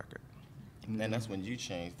with the record. And that's when you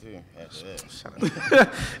changed too. After that. Shut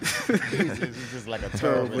up. He's just like a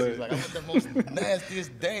terrorist. He's like, I want the most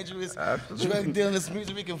nastiest, dangerous drug dealing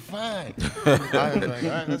music we can find. I was like, all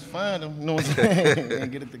right, let's find them. You know what I'm saying?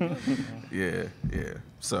 And get it together. Yeah.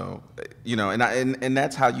 So, and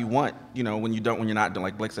that's how you want, when you're not doing,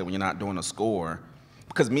 like Blake said, when you're not doing a score.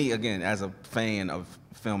 Because me, again, as a fan of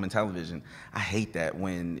film and television, I hate that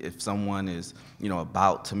if someone is,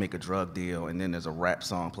 about to make a drug deal and then there's a rap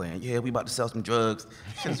song playing, yeah, we about to sell some drugs.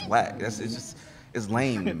 Shit's whack. It's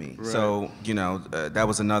lame to me. So, that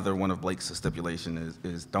was another one of Blake's stipulation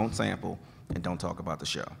is don't sample and don't talk about the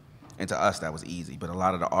show. And to us, that was easy. But a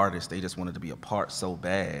lot of the artists, they just wanted to be a part so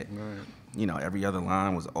bad. Right. Every other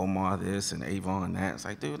line was Omar this and Avon that. It's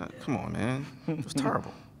like, dude, come on, man. It was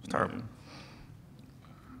terrible. It was terrible. Yeah.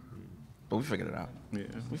 But we figured it out. Yeah.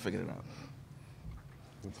 We figured it out.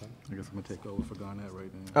 I guess I'm going to take over for Garnett right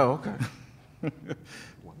now. Oh, okay.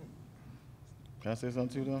 Can I say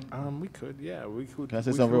something too, though? We could, yeah. We could. Can I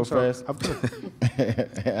say something real fast? What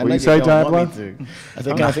you say, Diablo? I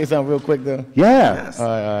said, can I say something real quick, though? Yeah. Yes. All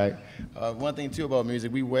right. One thing, too, about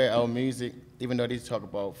music, we wear our music, even though they talk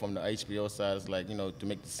about from the HBO side, it's like, to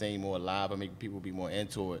make the scene more alive and make people be more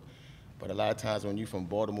into it. But a lot of times when you're from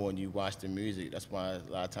Baltimore and you watch the music, that's why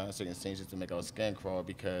a lot of times certain scenes just to make our skin crawl,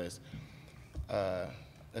 because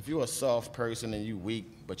if you're a soft person and you weak,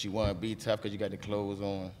 but you want to be tough because you got the clothes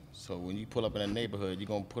on, so when you pull up in a neighborhood, you're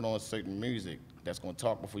going to put on certain music that's going to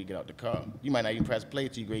talk before you get out the car. You might not even press play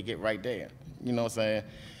till you get right there. You know what I'm saying?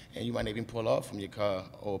 And you might not even pull off from your car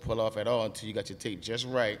or pull off at all until you got your tape just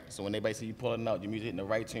right. So when anybody see you pulling out, your music hitting the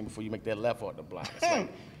right tune before you make that left off the block. It's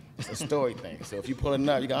like, It's a story thing. So if you pulling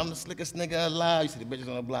up, you go, I'm the slickest nigga alive. You see the bitches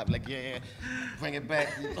on the block, like, yeah, bring it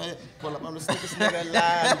back. You pull up, I'm the slickest nigga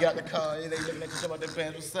alive. You got the car, they looking at you, talking about their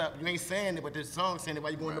pants, what's up? You ain't saying it, but there's songs saying it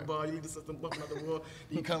while you go in the bar, you leave the system bumping out the wall.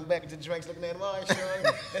 You come back with your drinks, looking at them, all right, sure,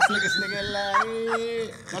 that slickest nigga alive.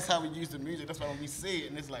 Yeah. That's how we use the music. That's why when we see it,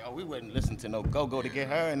 and it's like, oh, we wouldn't listen to no Go-Go to get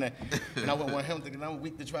her, and I wouldn't want him thinking I'm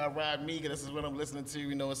weak to try to ride me, because this is what I'm listening to,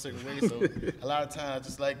 you know, in a certain way. So a lot of times,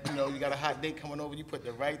 just like, you know, you got a hot date coming over, you put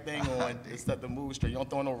the right thing on and set the mood straight. You don't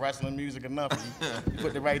throw no wrestling music or nothing. You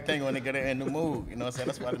put the right thing on and get it in the mood. You know what I'm saying?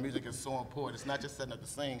 That's why the music is so important. It's not just setting up the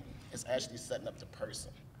scene, it's actually setting up the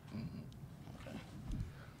person.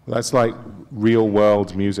 Well, that's like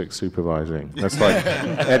real-world music supervising. That's like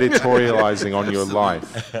editorializing on your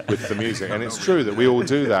life with the music. And it's true that we all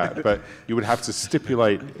do that, but you would have to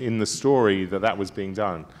stipulate in the story that that was being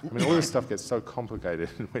done. I mean, all this stuff gets so complicated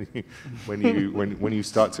when you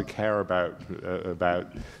start to care about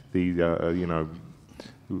the you know,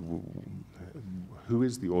 who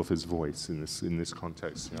is the author's voice in this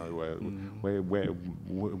context? You know,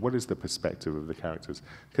 what is the perspective of the characters?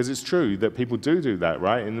 Because it's true that people do that,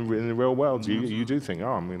 right? In the real world, you do think,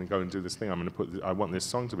 oh, I'm going to go and do this thing. I want this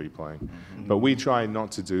song to be playing. But we try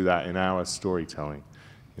not to do that in our storytelling.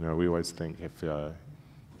 You know, we always think if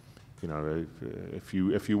you know, if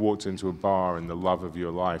you walked into a bar and the love of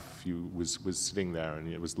your life was sitting there and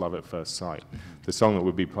it was love at first sight, the song that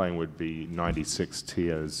would be playing would be 96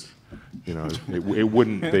 Tears. You know, it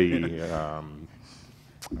wouldn't be,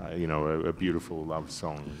 you know, a beautiful love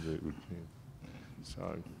song. It would,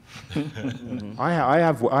 so, I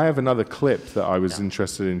have another clip that I was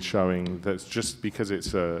interested in showing. That's just because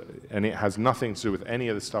it's and it has nothing to do with any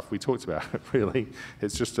of the stuff we talked about. Really,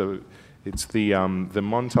 it's just it's the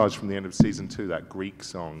montage from the end of season 2, that Greek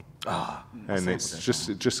song, and it's just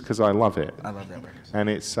because I love it. I love that record. And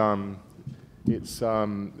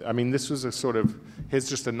I mean, this was a sort of, here's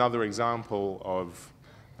just another example of,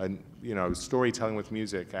 you know, storytelling with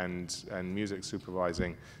music and music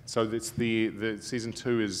supervising. So it's the season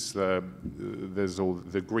 2 is there's all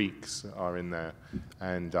the Greeks are in there,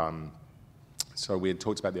 and so we had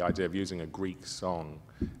talked about the idea of using a Greek song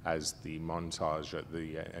as the montage at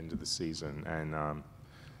the end of the season, and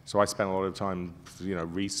so I spent a lot of time, you know,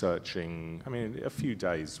 researching, I mean, a few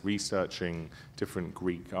days, researching different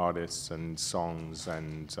Greek artists and songs,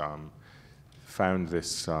 and found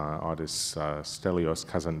this artist, Stelios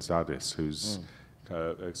Kazantzadis, who's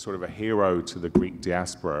sort of a hero to the Greek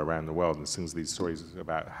diaspora around the world, and sings these stories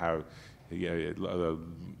about how, you know,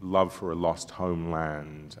 love for a lost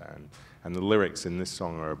homeland, and the lyrics in this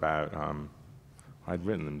song are about, I'd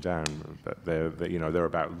written them down, but they're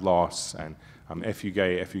about loss, and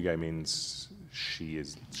Efugay means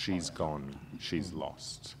she's gone, she's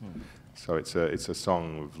lost. So it's a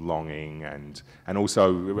song of longing, and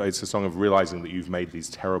also it's a song of realizing that you've made these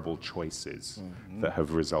terrible choices that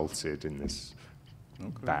have resulted in this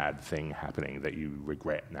bad thing happening that you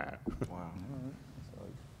regret now. Wow. So,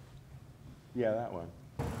 yeah, that one.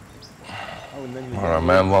 Oh, and then All right,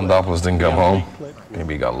 man, Londopoulos didn't come home.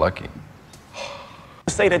 Maybe he got lucky.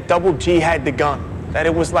 Say that Double G had the gun, that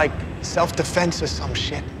it was like self-defense or some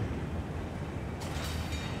shit.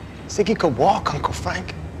 Think he could walk, Uncle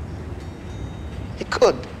Frank? He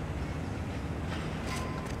could.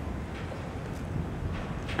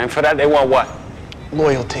 And for that, they want what?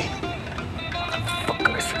 Loyalty.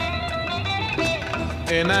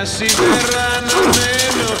 Ένα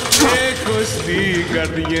σιδερανωμένο έχω στην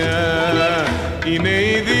καρδιά. Είναι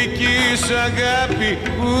η δική σου αγάπη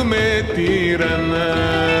που με τυραννά.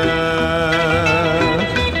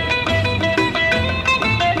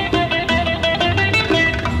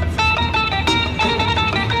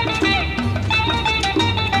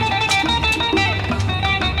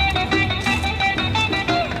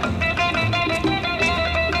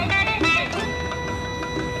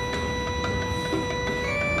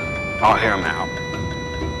 I'll hear him out.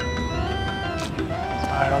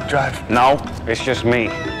 All right, I'll drive. No, it's just me.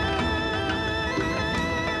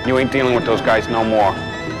 You ain't dealing with those guys no more.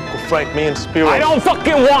 Uncle Frank, me and Spiro. I don't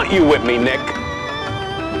fucking want you with me, Nick.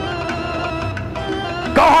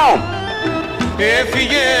 Go home!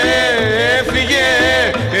 Έφυγε, έφυγε,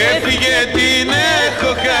 έφυγε, την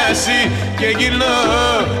έχω χάσει και γυρνώ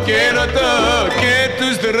και ρωτώ και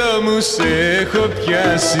τους δρόμους έχω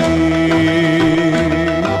πιάσει.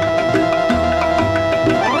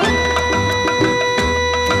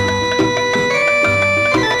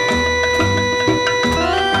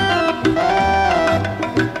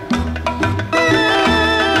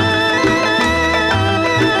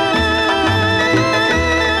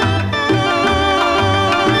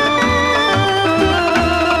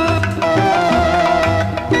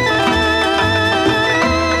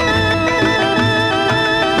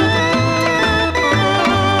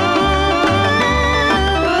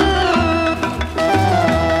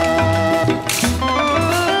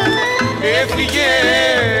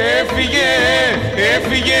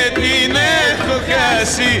 έφυγε την έχω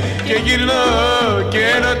χάσει και γυρνώ και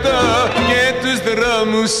ρωτώ και τους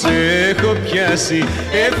δρόμους έχω πιάσει.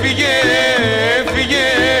 Έφυγε, έφυγε,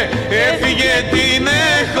 έφυγε την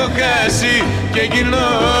έχω χάσει και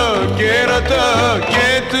γυρνώ και ρωτώ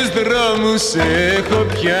και τους δρόμους έχω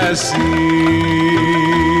πιάσει.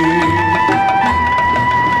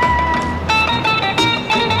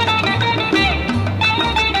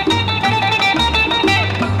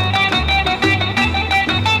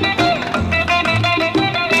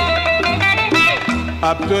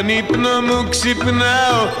 Απ' τον ύπνο μου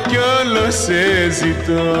ξυπνάω κι όλο σε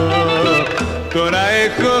ζητώ. Τώρα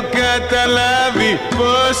έχω καταλάβει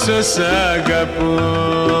πόσο σ' αγαπώ.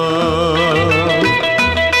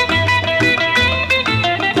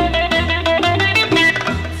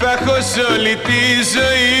 Θα έχω σ' όλη τη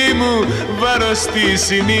ζωή μου βάρος στη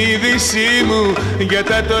συνείδησή μου για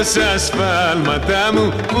τα τόσα σφάλματά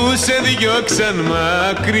μου που σε διώξαν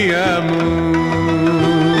μακριά μου.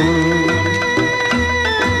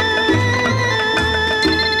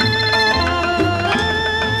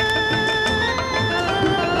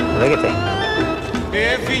 Λέγεται.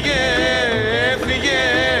 Έφυγε, έφυγε,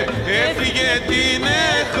 έφυγε την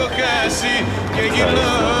έχω χάσει και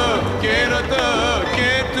γυρνώ και ρωτώ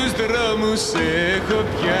και τους δρόμους έχω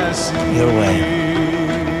πιάσει. Your way.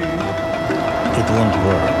 It won't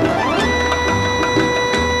work.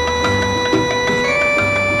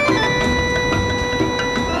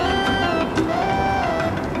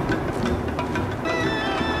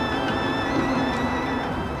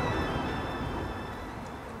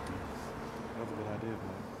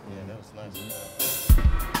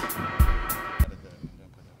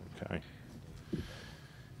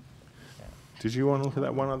 Did you want to look at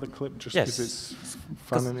that one other clip just because it's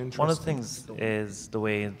fun and interesting? One of the things is the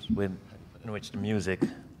way in which the music,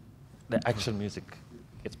 the actual music,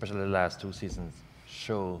 especially the last two seasons,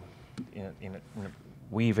 show,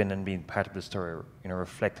 weaving and being part of the story,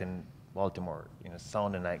 reflecting Baltimore,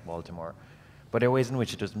 sounding like Baltimore. But there are ways in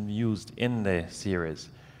which it was used in the series,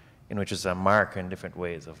 in which it's a marker in different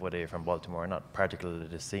ways of whether you're from Baltimore or not, particularly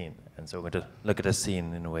the scene. And so we're going to look at a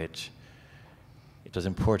scene in which it was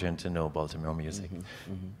important to know Baltimore music.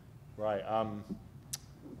 Right.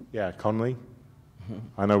 Yeah, Conley.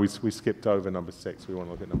 I know we skipped over number 6. We want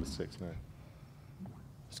to look at number 6 now.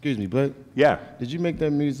 Excuse me, Blake? Yeah. Did you make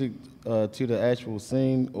that music to the actual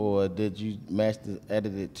scene, or did you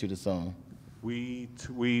edit it to the song? We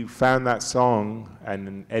found that song and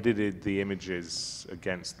then edited the images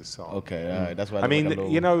against the song. Okay, all right. That's why I mean,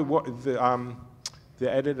 you know what, the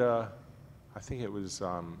editor, I think it was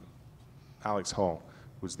Alex Hall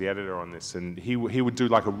was the editor on this, and he would do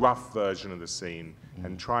like a rough version of the scene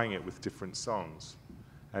and trying it with different songs.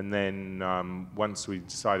 And then once we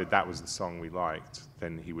decided that was the song we liked,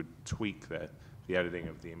 then he would tweak the editing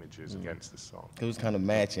of the images against the song. It was kind of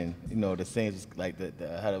matching, the scenes was like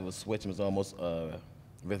how it was switching was almost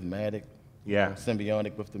rhythmatic. Yeah.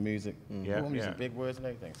 Symbiotic with the music. Yeah, I'm using yeah. big words and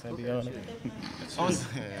everything. Symbiotic.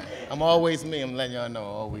 I'm always me. I'm letting y'all know.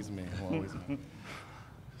 Always me. I'm always me.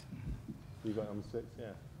 You got number 6?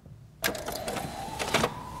 Yeah.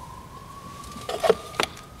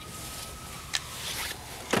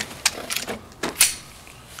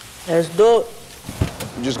 Let's do it.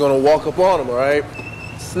 You're just gonna walk up on him, all right?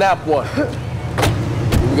 Snap one.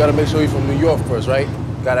 We gotta make sure you're from New York first, right?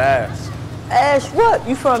 Gotta ask. Ask what?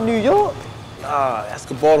 You from New York? Nah, ask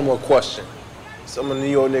a Baltimore question. Some New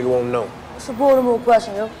York nigga won't know. What's a Baltimore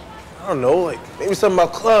question, yo? I don't know, like maybe something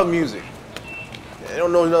about club music. They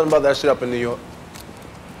don't know nothing about that shit up in New York.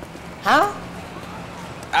 Huh?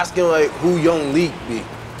 Ask him like who Young Leak be.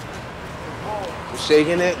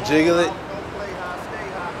 Shaking it, jiggle it.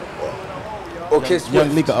 Or Kiss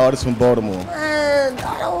Young Leak, an artist from Baltimore. Man,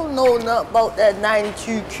 I don't know nothing about that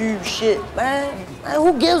 92 Cube shit, man. Man,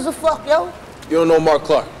 who gives a fuck, yo? You don't know Mark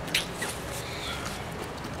Clark.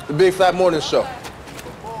 The Big Fat Morning Show.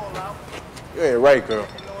 You ain't right, girl.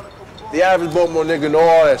 The average Baltimore nigga know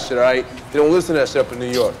all that shit, all right? They don't listen to that shit up in New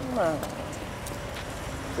York. Man.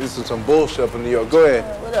 They listen to some bullshit up in New York. Go ahead.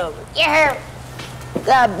 Whatever. Yeah.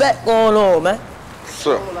 Got a bet going on, man.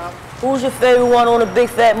 So, who's your favorite one on the Big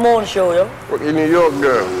Fat Morning Show, yo? Fucking New York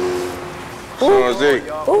girl. Who?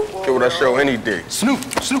 Who? Give her that show any day. Snoop,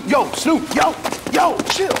 yo, chill, yo.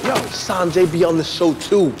 Sanjay be on the show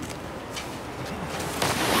too.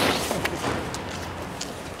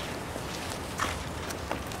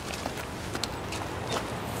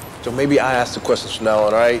 So maybe I ask the questions from now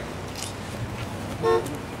on, all right?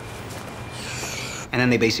 And then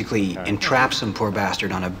they basically entrap some poor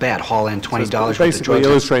bastard on a bet, haul in $20 So worth of basically drugs.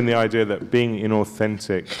 illustrating the idea that being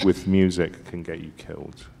inauthentic with music can get you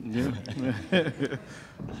killed. Yeah.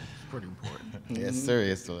 Pretty important. Yeah, it's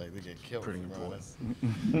serious. So like they get killed. Pretty important.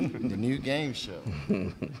 The new game show.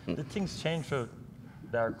 Did things change for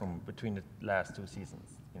Darkroom between the last 2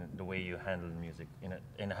 seasons? You know, the way you handle music,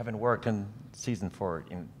 and having worked in season 4,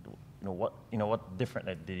 what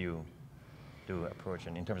differently did you do approach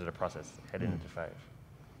in terms of the process heading into 5?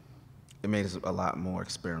 It made us a lot more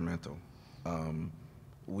experimental.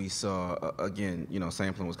 We saw, again,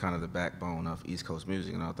 sampling was kind of the backbone of East Coast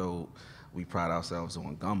music, and although we pride ourselves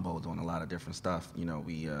on gumbo, doing a lot of different stuff,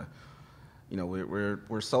 we're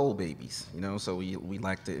soul babies, so we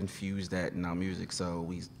like to infuse that in our music, so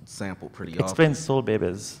we sample pretty often. Explain soul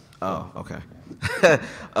babies. Oh, okay.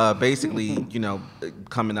 Basically,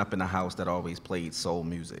 coming up in a house that always played soul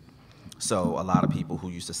music. So a lot of people who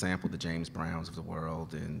used to sample the James Browns of the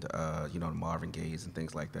world and the Marvin Gayes and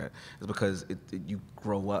things like that is because you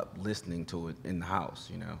grow up listening to it in the house,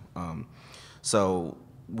 So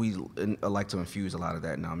we like to infuse a lot of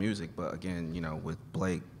that in our music, but again, with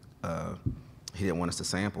Blake, he didn't want us to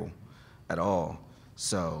sample at all.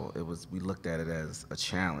 So we looked at it as a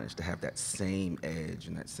challenge to have that same edge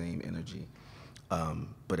and that same energy,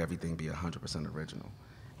 but everything be 100% original.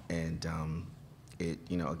 And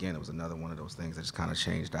again, it was another one of those things that just kind of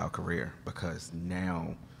changed our career, because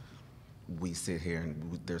now we sit here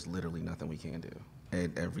and there's literally nothing we can't do.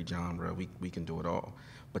 In every genre, we can do it all.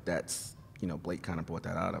 But that's, Blake kind of brought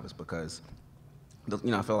that out of us, because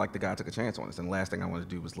I felt like the guy took a chance on us, and the last thing I wanted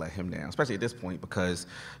to do was let him down, especially at this point, because,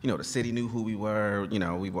 the city knew who we were,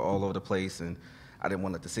 we were all over the place, and I didn't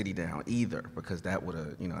want to let the city down either, because that would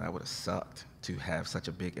have sucked to have such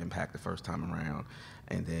a big impact the first time around,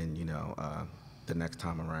 and then, the next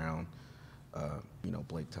time around,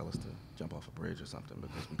 Blake tell us to jump off a bridge or something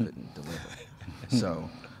because we couldn't deliver. So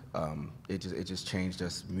it just changed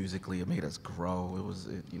us musically. It made us grow.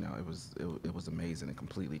 It was amazing. It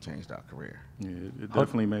completely changed our career. Yeah, it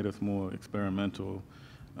definitely made us more experimental.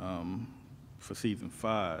 For season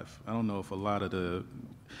 5, I don't know if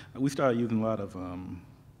we started using a lot of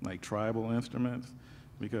like tribal instruments,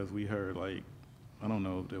 because we heard I don't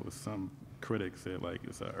know if there was some critic said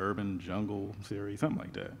it's an urban jungle series, something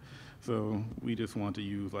like that. So we just want to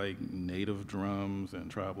use native drums and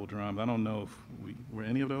tribal drums. I don't know if were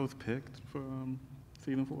any of those picked for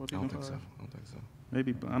season 4, season 5? I don't think so.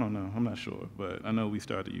 Maybe, I don't know. I'm not sure, but I know we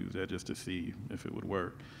started to use that just to see if it would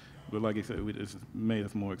work. But like I said, it just made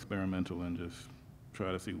us more experimental and just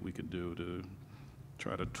try to see what we could do to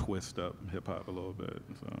try to twist up hip hop a little bit.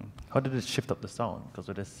 So. How did it shift up the sound? Because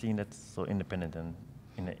with a scene that's so independent and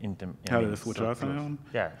how did it switch our sound?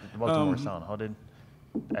 Yeah, the Baltimore sound. How did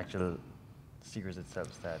the actual Seekers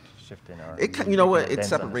itself start shifting? It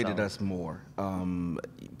separated us more.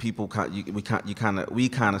 People, we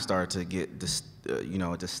kind of started to get this,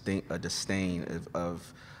 a disdain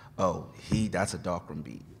of that's a Darkroom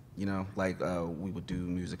beat. We would do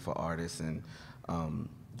music for artists, and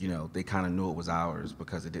they kind of knew it was ours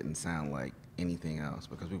because it didn't sound like anything else,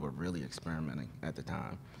 because we were really experimenting at the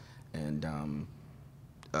time, and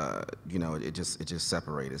it just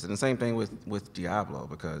separated us. And the same thing with Diablo,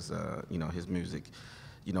 because his music,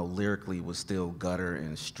 lyrically was still gutter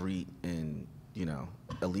and street and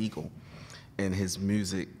illegal, and his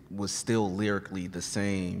music was still lyrically the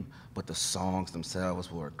same, but the songs themselves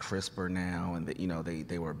were crisper now, and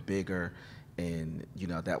they were bigger, and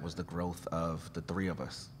that was the growth of the 3 of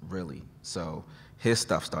us, really. So his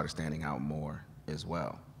stuff started standing out more as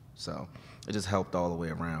well. So it just helped all the way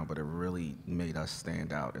around, but it really made us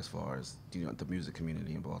stand out as far as the music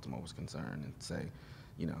community in Baltimore was concerned, and say,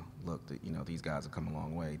 look, these guys have come a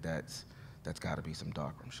long way. That's got to be some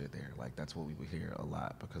Darkroom shit there. That's what we would hear a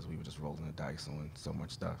lot, because we were just rolling the dice on so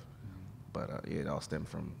much stuff. But it all stemmed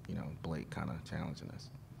from Blake kind of challenging us.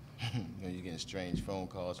 You're getting strange phone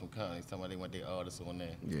calls from companies talking about they want their artists on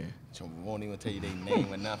there. Yeah. So we won't even tell you their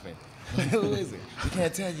name or nothing. Who is it? We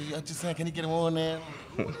can't tell you. I'm just saying, can you get them on there?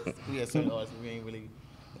 We had some artists we ain't really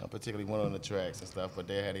particularly went on the tracks and stuff, but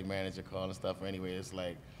they had a manager call and stuff. Anyway, it's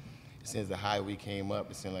since the highway came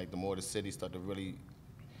up, it seemed like the more the city started to really,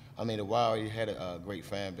 the Wild already had a great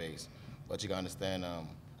fan base, but you gotta understand,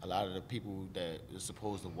 a lot of the people that are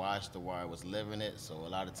supposed to watch The Wire was living it, so a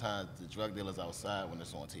lot of times the drug dealers outside when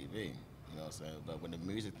it's on TV, you know what I'm saying? But when the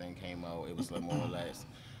music thing came out, it was more or less,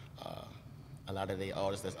 a lot of the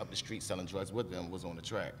artists that's up the street selling drugs with them was on the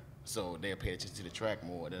track. So they paid attention to the track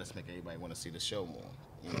more, that's make everybody want to see the show more,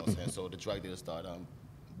 you know what I'm saying? So the drug dealers started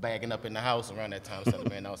bagging up in the house around that time, instead of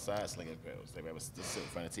being outside slinging pills. They rather just sit in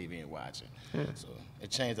front of the TV and watch it. Yeah. So it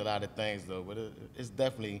changed a lot of things, though, but it's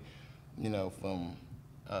definitely, you know, from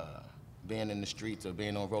being in the streets or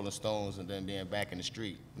being on Rolling Stones and then being back in the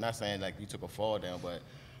street. I'm not saying like you took a fall down, but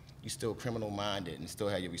you still criminal-minded and still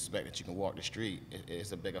have your respect that you can walk the street.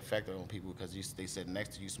 It's a big factor on people because they sit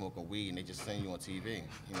next to you smoking weed and they just seen you on TV.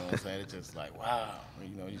 You know what I'm saying? It's just like, wow,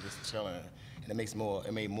 you know, you're just chilling. And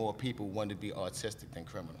it made more people want to be artistic than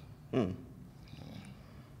criminal.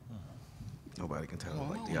 Nobody can tell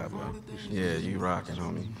like Diablo. Yeah, you rocking,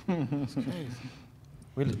 homie.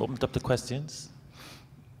 We'll open it up to questions.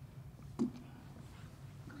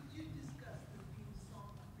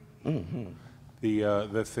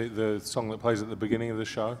 The song that plays at the beginning of the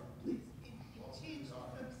show?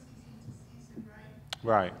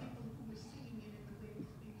 Right.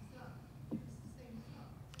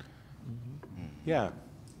 Yeah.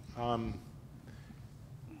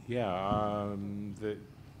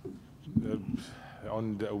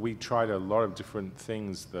 We tried a lot of different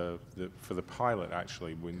things for the pilot,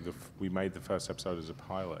 actually. We made the first episode as a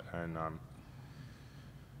pilot, and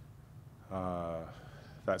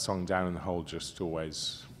that song "Down in the Hole" just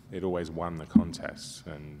always won the contest,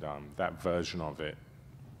 and that version of it,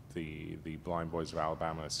 the Blind Boys of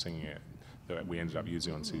Alabama singing it, that we ended up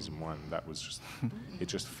using on season 1, that was just it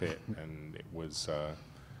just fit, and it was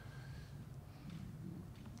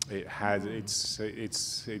it had it's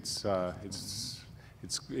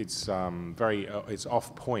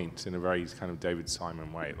off point in a very kind of David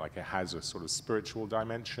Simon way. Like it has a sort of spiritual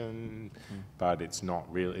dimension, but it's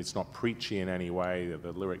not real. It's not preachy in any way.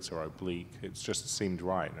 The lyrics are oblique. It just seemed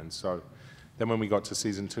right. And so then when we got to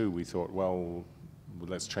season 2, we thought, well,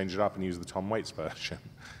 let's change it up and use the Tom Waits version.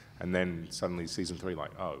 And then suddenly season 3,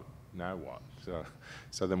 like, oh, now what?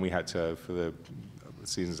 So then we had to, for the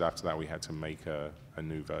seasons after that, we had to make a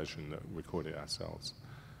new version that recorded ourselves.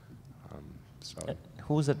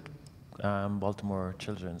 Who was at Baltimore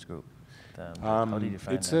Children's Group? How did you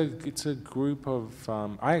find it's a group of.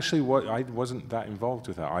 I wasn't that involved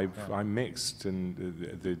with that. I mixed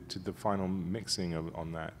and did the final mixing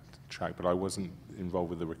on that track, but I wasn't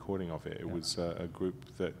involved with the recording of it. It was a group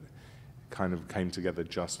that kind of came together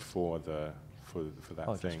just for that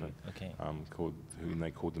thing. Okay. Whom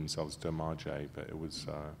they called themselves Domaje, but it was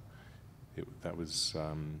that was.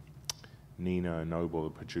 Nina Noble, the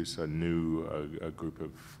producer, knew a group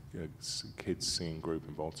of kids singing group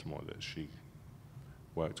in Baltimore that she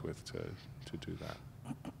worked with to do that.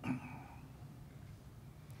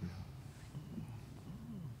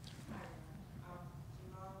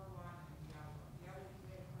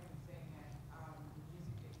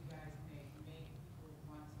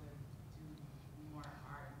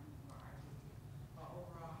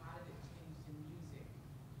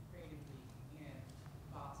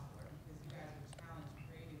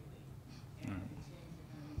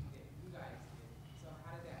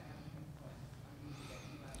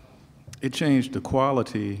 It changed the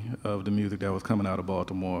quality of the music that was coming out of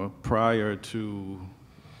Baltimore. Prior to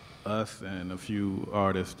us and a few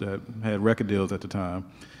artists that had record deals at the time,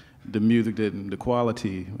 the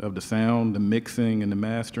quality of the sound, the mixing and the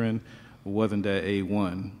mastering wasn't that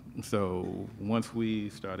A1. So once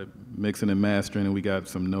we started mixing and mastering and we got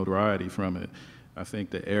some notoriety from it, I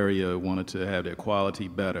think the area wanted to have their quality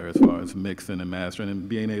better as far as mixing and mastering and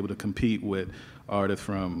being able to compete with artists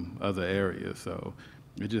from other areas. So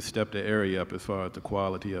it just stepped the area up as far as the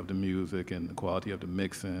quality of the music and the quality of the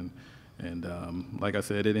mixing. And like I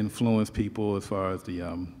said, it influenced people as far as the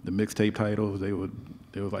mixtape titles. There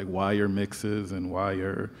was like Wire mixes and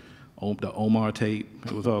Wire, the Omar tape.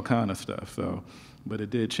 It was all kind of stuff. So, but it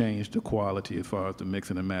did change the quality as far as the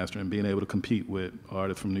mixing and mastering, being able to compete with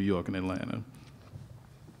artists from New York and Atlanta.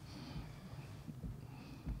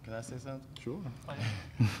 Can I say something? Sure.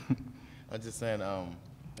 I'm just saying,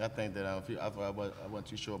 I think that I wasn't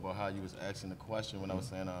too sure about how you was asking the question when I was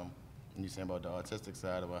saying, when you saying about the artistic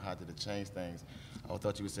side, about how did it change things. I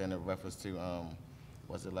thought you were saying in reference to,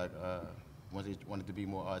 was it like, wanted to be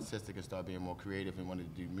more artistic and start being more creative and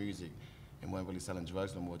wanted to do music and wasn't really selling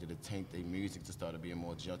drugs no more? Did it taint their music to start being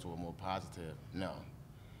more gentle or more positive? No.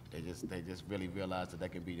 They just really realized that they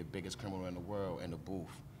can be the biggest criminal in the world in the booth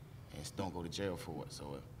and don't go to jail for it.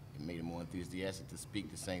 So it made them more enthusiastic to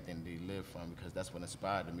speak the same thing they live from, because that's what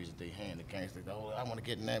inspired the music they had. The gangsters, oh, I want to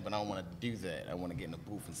get in that, but I don't want to do that. I want to get in the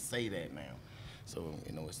booth and say that now. So,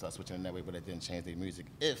 you know, it starts switching in that way, but it didn't change their music,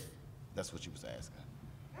 if that's what you was asking.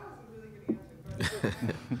 That was a really good answer,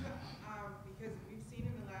 because we've seen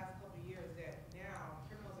in the last couple of years that now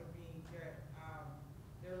criminals are being,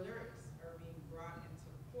 their lyrics are being brought into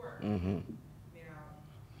court. Mm-hmm. Now,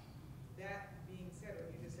 that being said,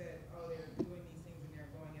 what you just said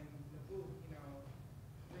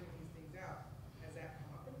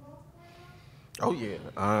Oh yeah.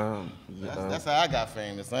 That's how I got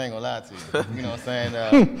famous. I ain't gonna lie to you. You know what I'm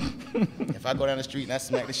saying? If I go down the street and I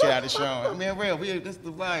smack the shit out of Sean, I mean, real, this is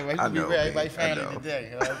the vibe, right? You can be real, everybody family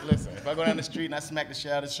today. Listen, if I go down the street and I smack the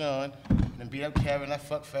shit out of Sean, and beat up Kevin, I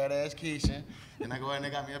fuck fat ass Keisha, and I go out and they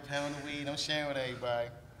got me a pound of weed, I'm sharing with everybody.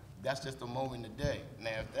 That's just a moment in the day.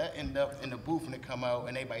 Now, if that end up in the booth and it come out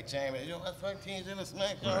and everybody jamming, yo, I fuck teens in the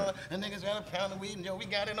smack, yo, and niggas got a pound of weed, and yo, we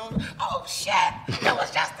got it on. Oh shit, that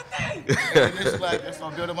was just the day. And it's like, that's how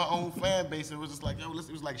I built my own fan base. It was just like, yo,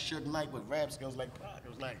 listen, it was like Suge Knight with rap skills like Pac. It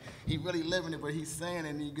was like, he really living it, but he's saying it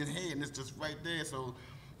and you can hear it, and it's just right there. So,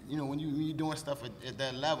 you know, when you're doing stuff at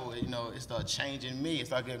that level, you know, it started changing me. It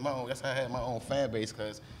started getting my own, that's how I had my own fan base,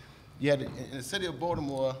 because you had, in the city of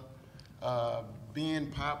Baltimore, being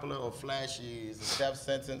popular or flashy is a death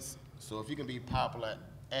sentence. So if you can be popular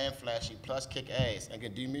and flashy plus kick ass and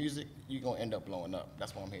can do music, you're gonna end up blowing up.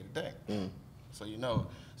 That's why I'm here today. So you know,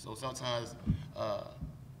 so sometimes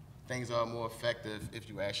things are more effective if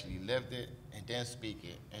you actually lived it and then speak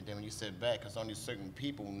it. And then when you sit back, because only certain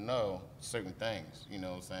people know certain things, you know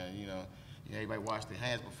what I'm saying? You know, everybody washed their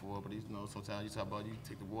hands before, but you know, sometimes you talk about you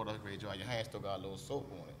take the water, dry your hands, still got a little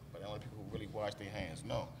soap on it. But the only people who really wash their hands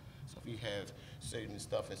know. So if you have certain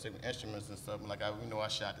stuff and certain instruments and stuff, like I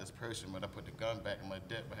shot this person, but I put the gun back in my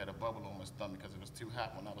dip, I had a bubble on my stomach because it was too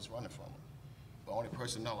hot when I was running from it. But only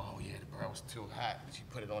person know, oh yeah, the barrel was too hot, and she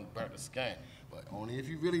put it on, burnt the skin. But only if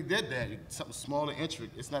you really did that, something small and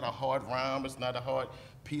intricate. It's not a hard rhyme, it's not a hard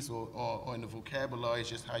piece or in the vocabulary, it's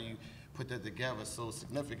just how you put that together so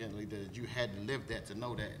significantly that you had to live that to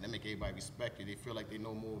know that, and that make everybody respect you. They feel like they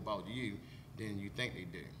know more about you than you think they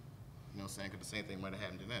do. You know what I'm saying? Because the same thing might have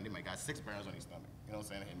happened to them. They might got 6 barrels on their stomach. You know what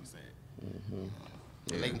I'm saying? They hear me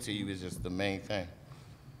say it. Relating to you is just the main thing.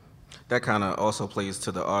 That kind of also plays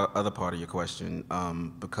to the other part of your question,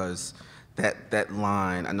 because that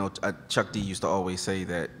line, I know Chuck D used to always say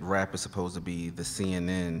that rap is supposed to be the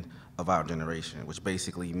CNN of our generation, which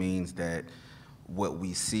basically means that what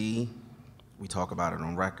we see, we talk about it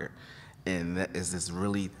on record. And that is this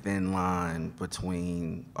really thin line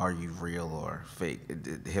between are you real or fake.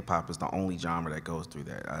 Hip hop is the only genre that goes through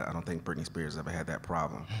that. I don't think Britney Spears ever had that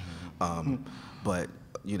problem. But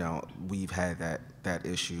you know, we've had that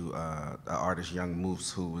issue. The artist Young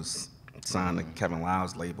Moose, who was signed to Kevin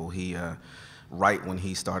Lyle's label, he right when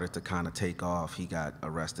he started to kind of take off, he got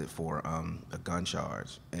arrested for a gun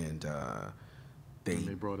charge, and they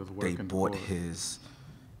brought his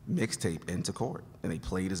mixtape into court, and they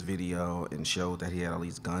played his video and showed that he had all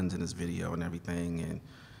these guns in his video and everything, and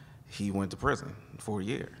he went to prison for a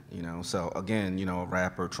year. You know, so again, you know, a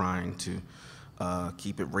rapper trying to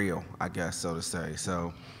keep it real, I guess, so to say.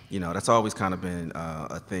 So, you know, that's always kind of been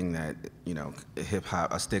a thing that, you know, hip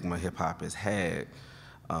hop, a stigma hip hop has had.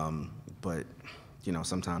 But, you know,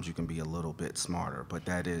 sometimes you can be a little bit smarter. But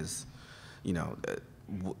that is, you know,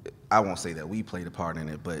 I won't say that we played a part in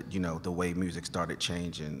it, but, you know, the way music started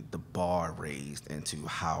changing, the bar raised into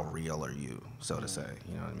how real are you, so to say,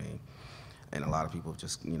 you know what I mean? And a lot of people have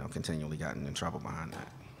just, you know, continually gotten in trouble behind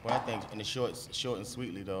that. Well, I think in the short and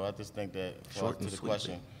sweetly, though, I just think that for to the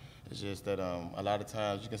question, it's just that a lot of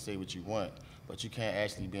times you can say what you want, but you can't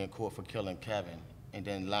actually be in court for killing Kevin and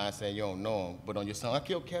then lying saying you don't know him. But on your song, I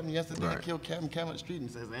killed Kevin yesterday, I killed Kevin on the street, and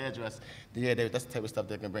says the address. Yeah, that's the type of stuff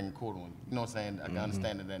that can bring a court on. You know what I'm saying? I can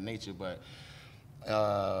understand that nature, but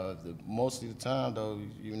most of the time, though,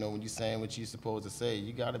 you know, when you're saying what you're supposed to say,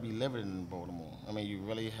 you got to be living in Baltimore. I mean, you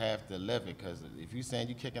really have to live it, because if you're saying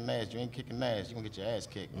you kicking ass, you ain't kicking ass, you're going to get your ass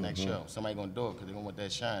kicked next show. Somebody going to do it because they don't want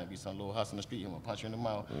that shine. Be some little hustle in the street, you want to punch you in the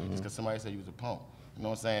mouth just because somebody said you was a punk. You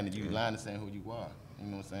know what I'm saying? And you lying to saying who you are. You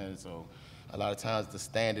know what I'm saying? So a lot of times the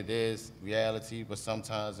standard is reality, but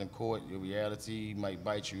sometimes in court, your reality might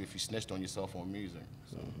bite you if you snitched on yourself on music.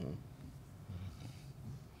 So.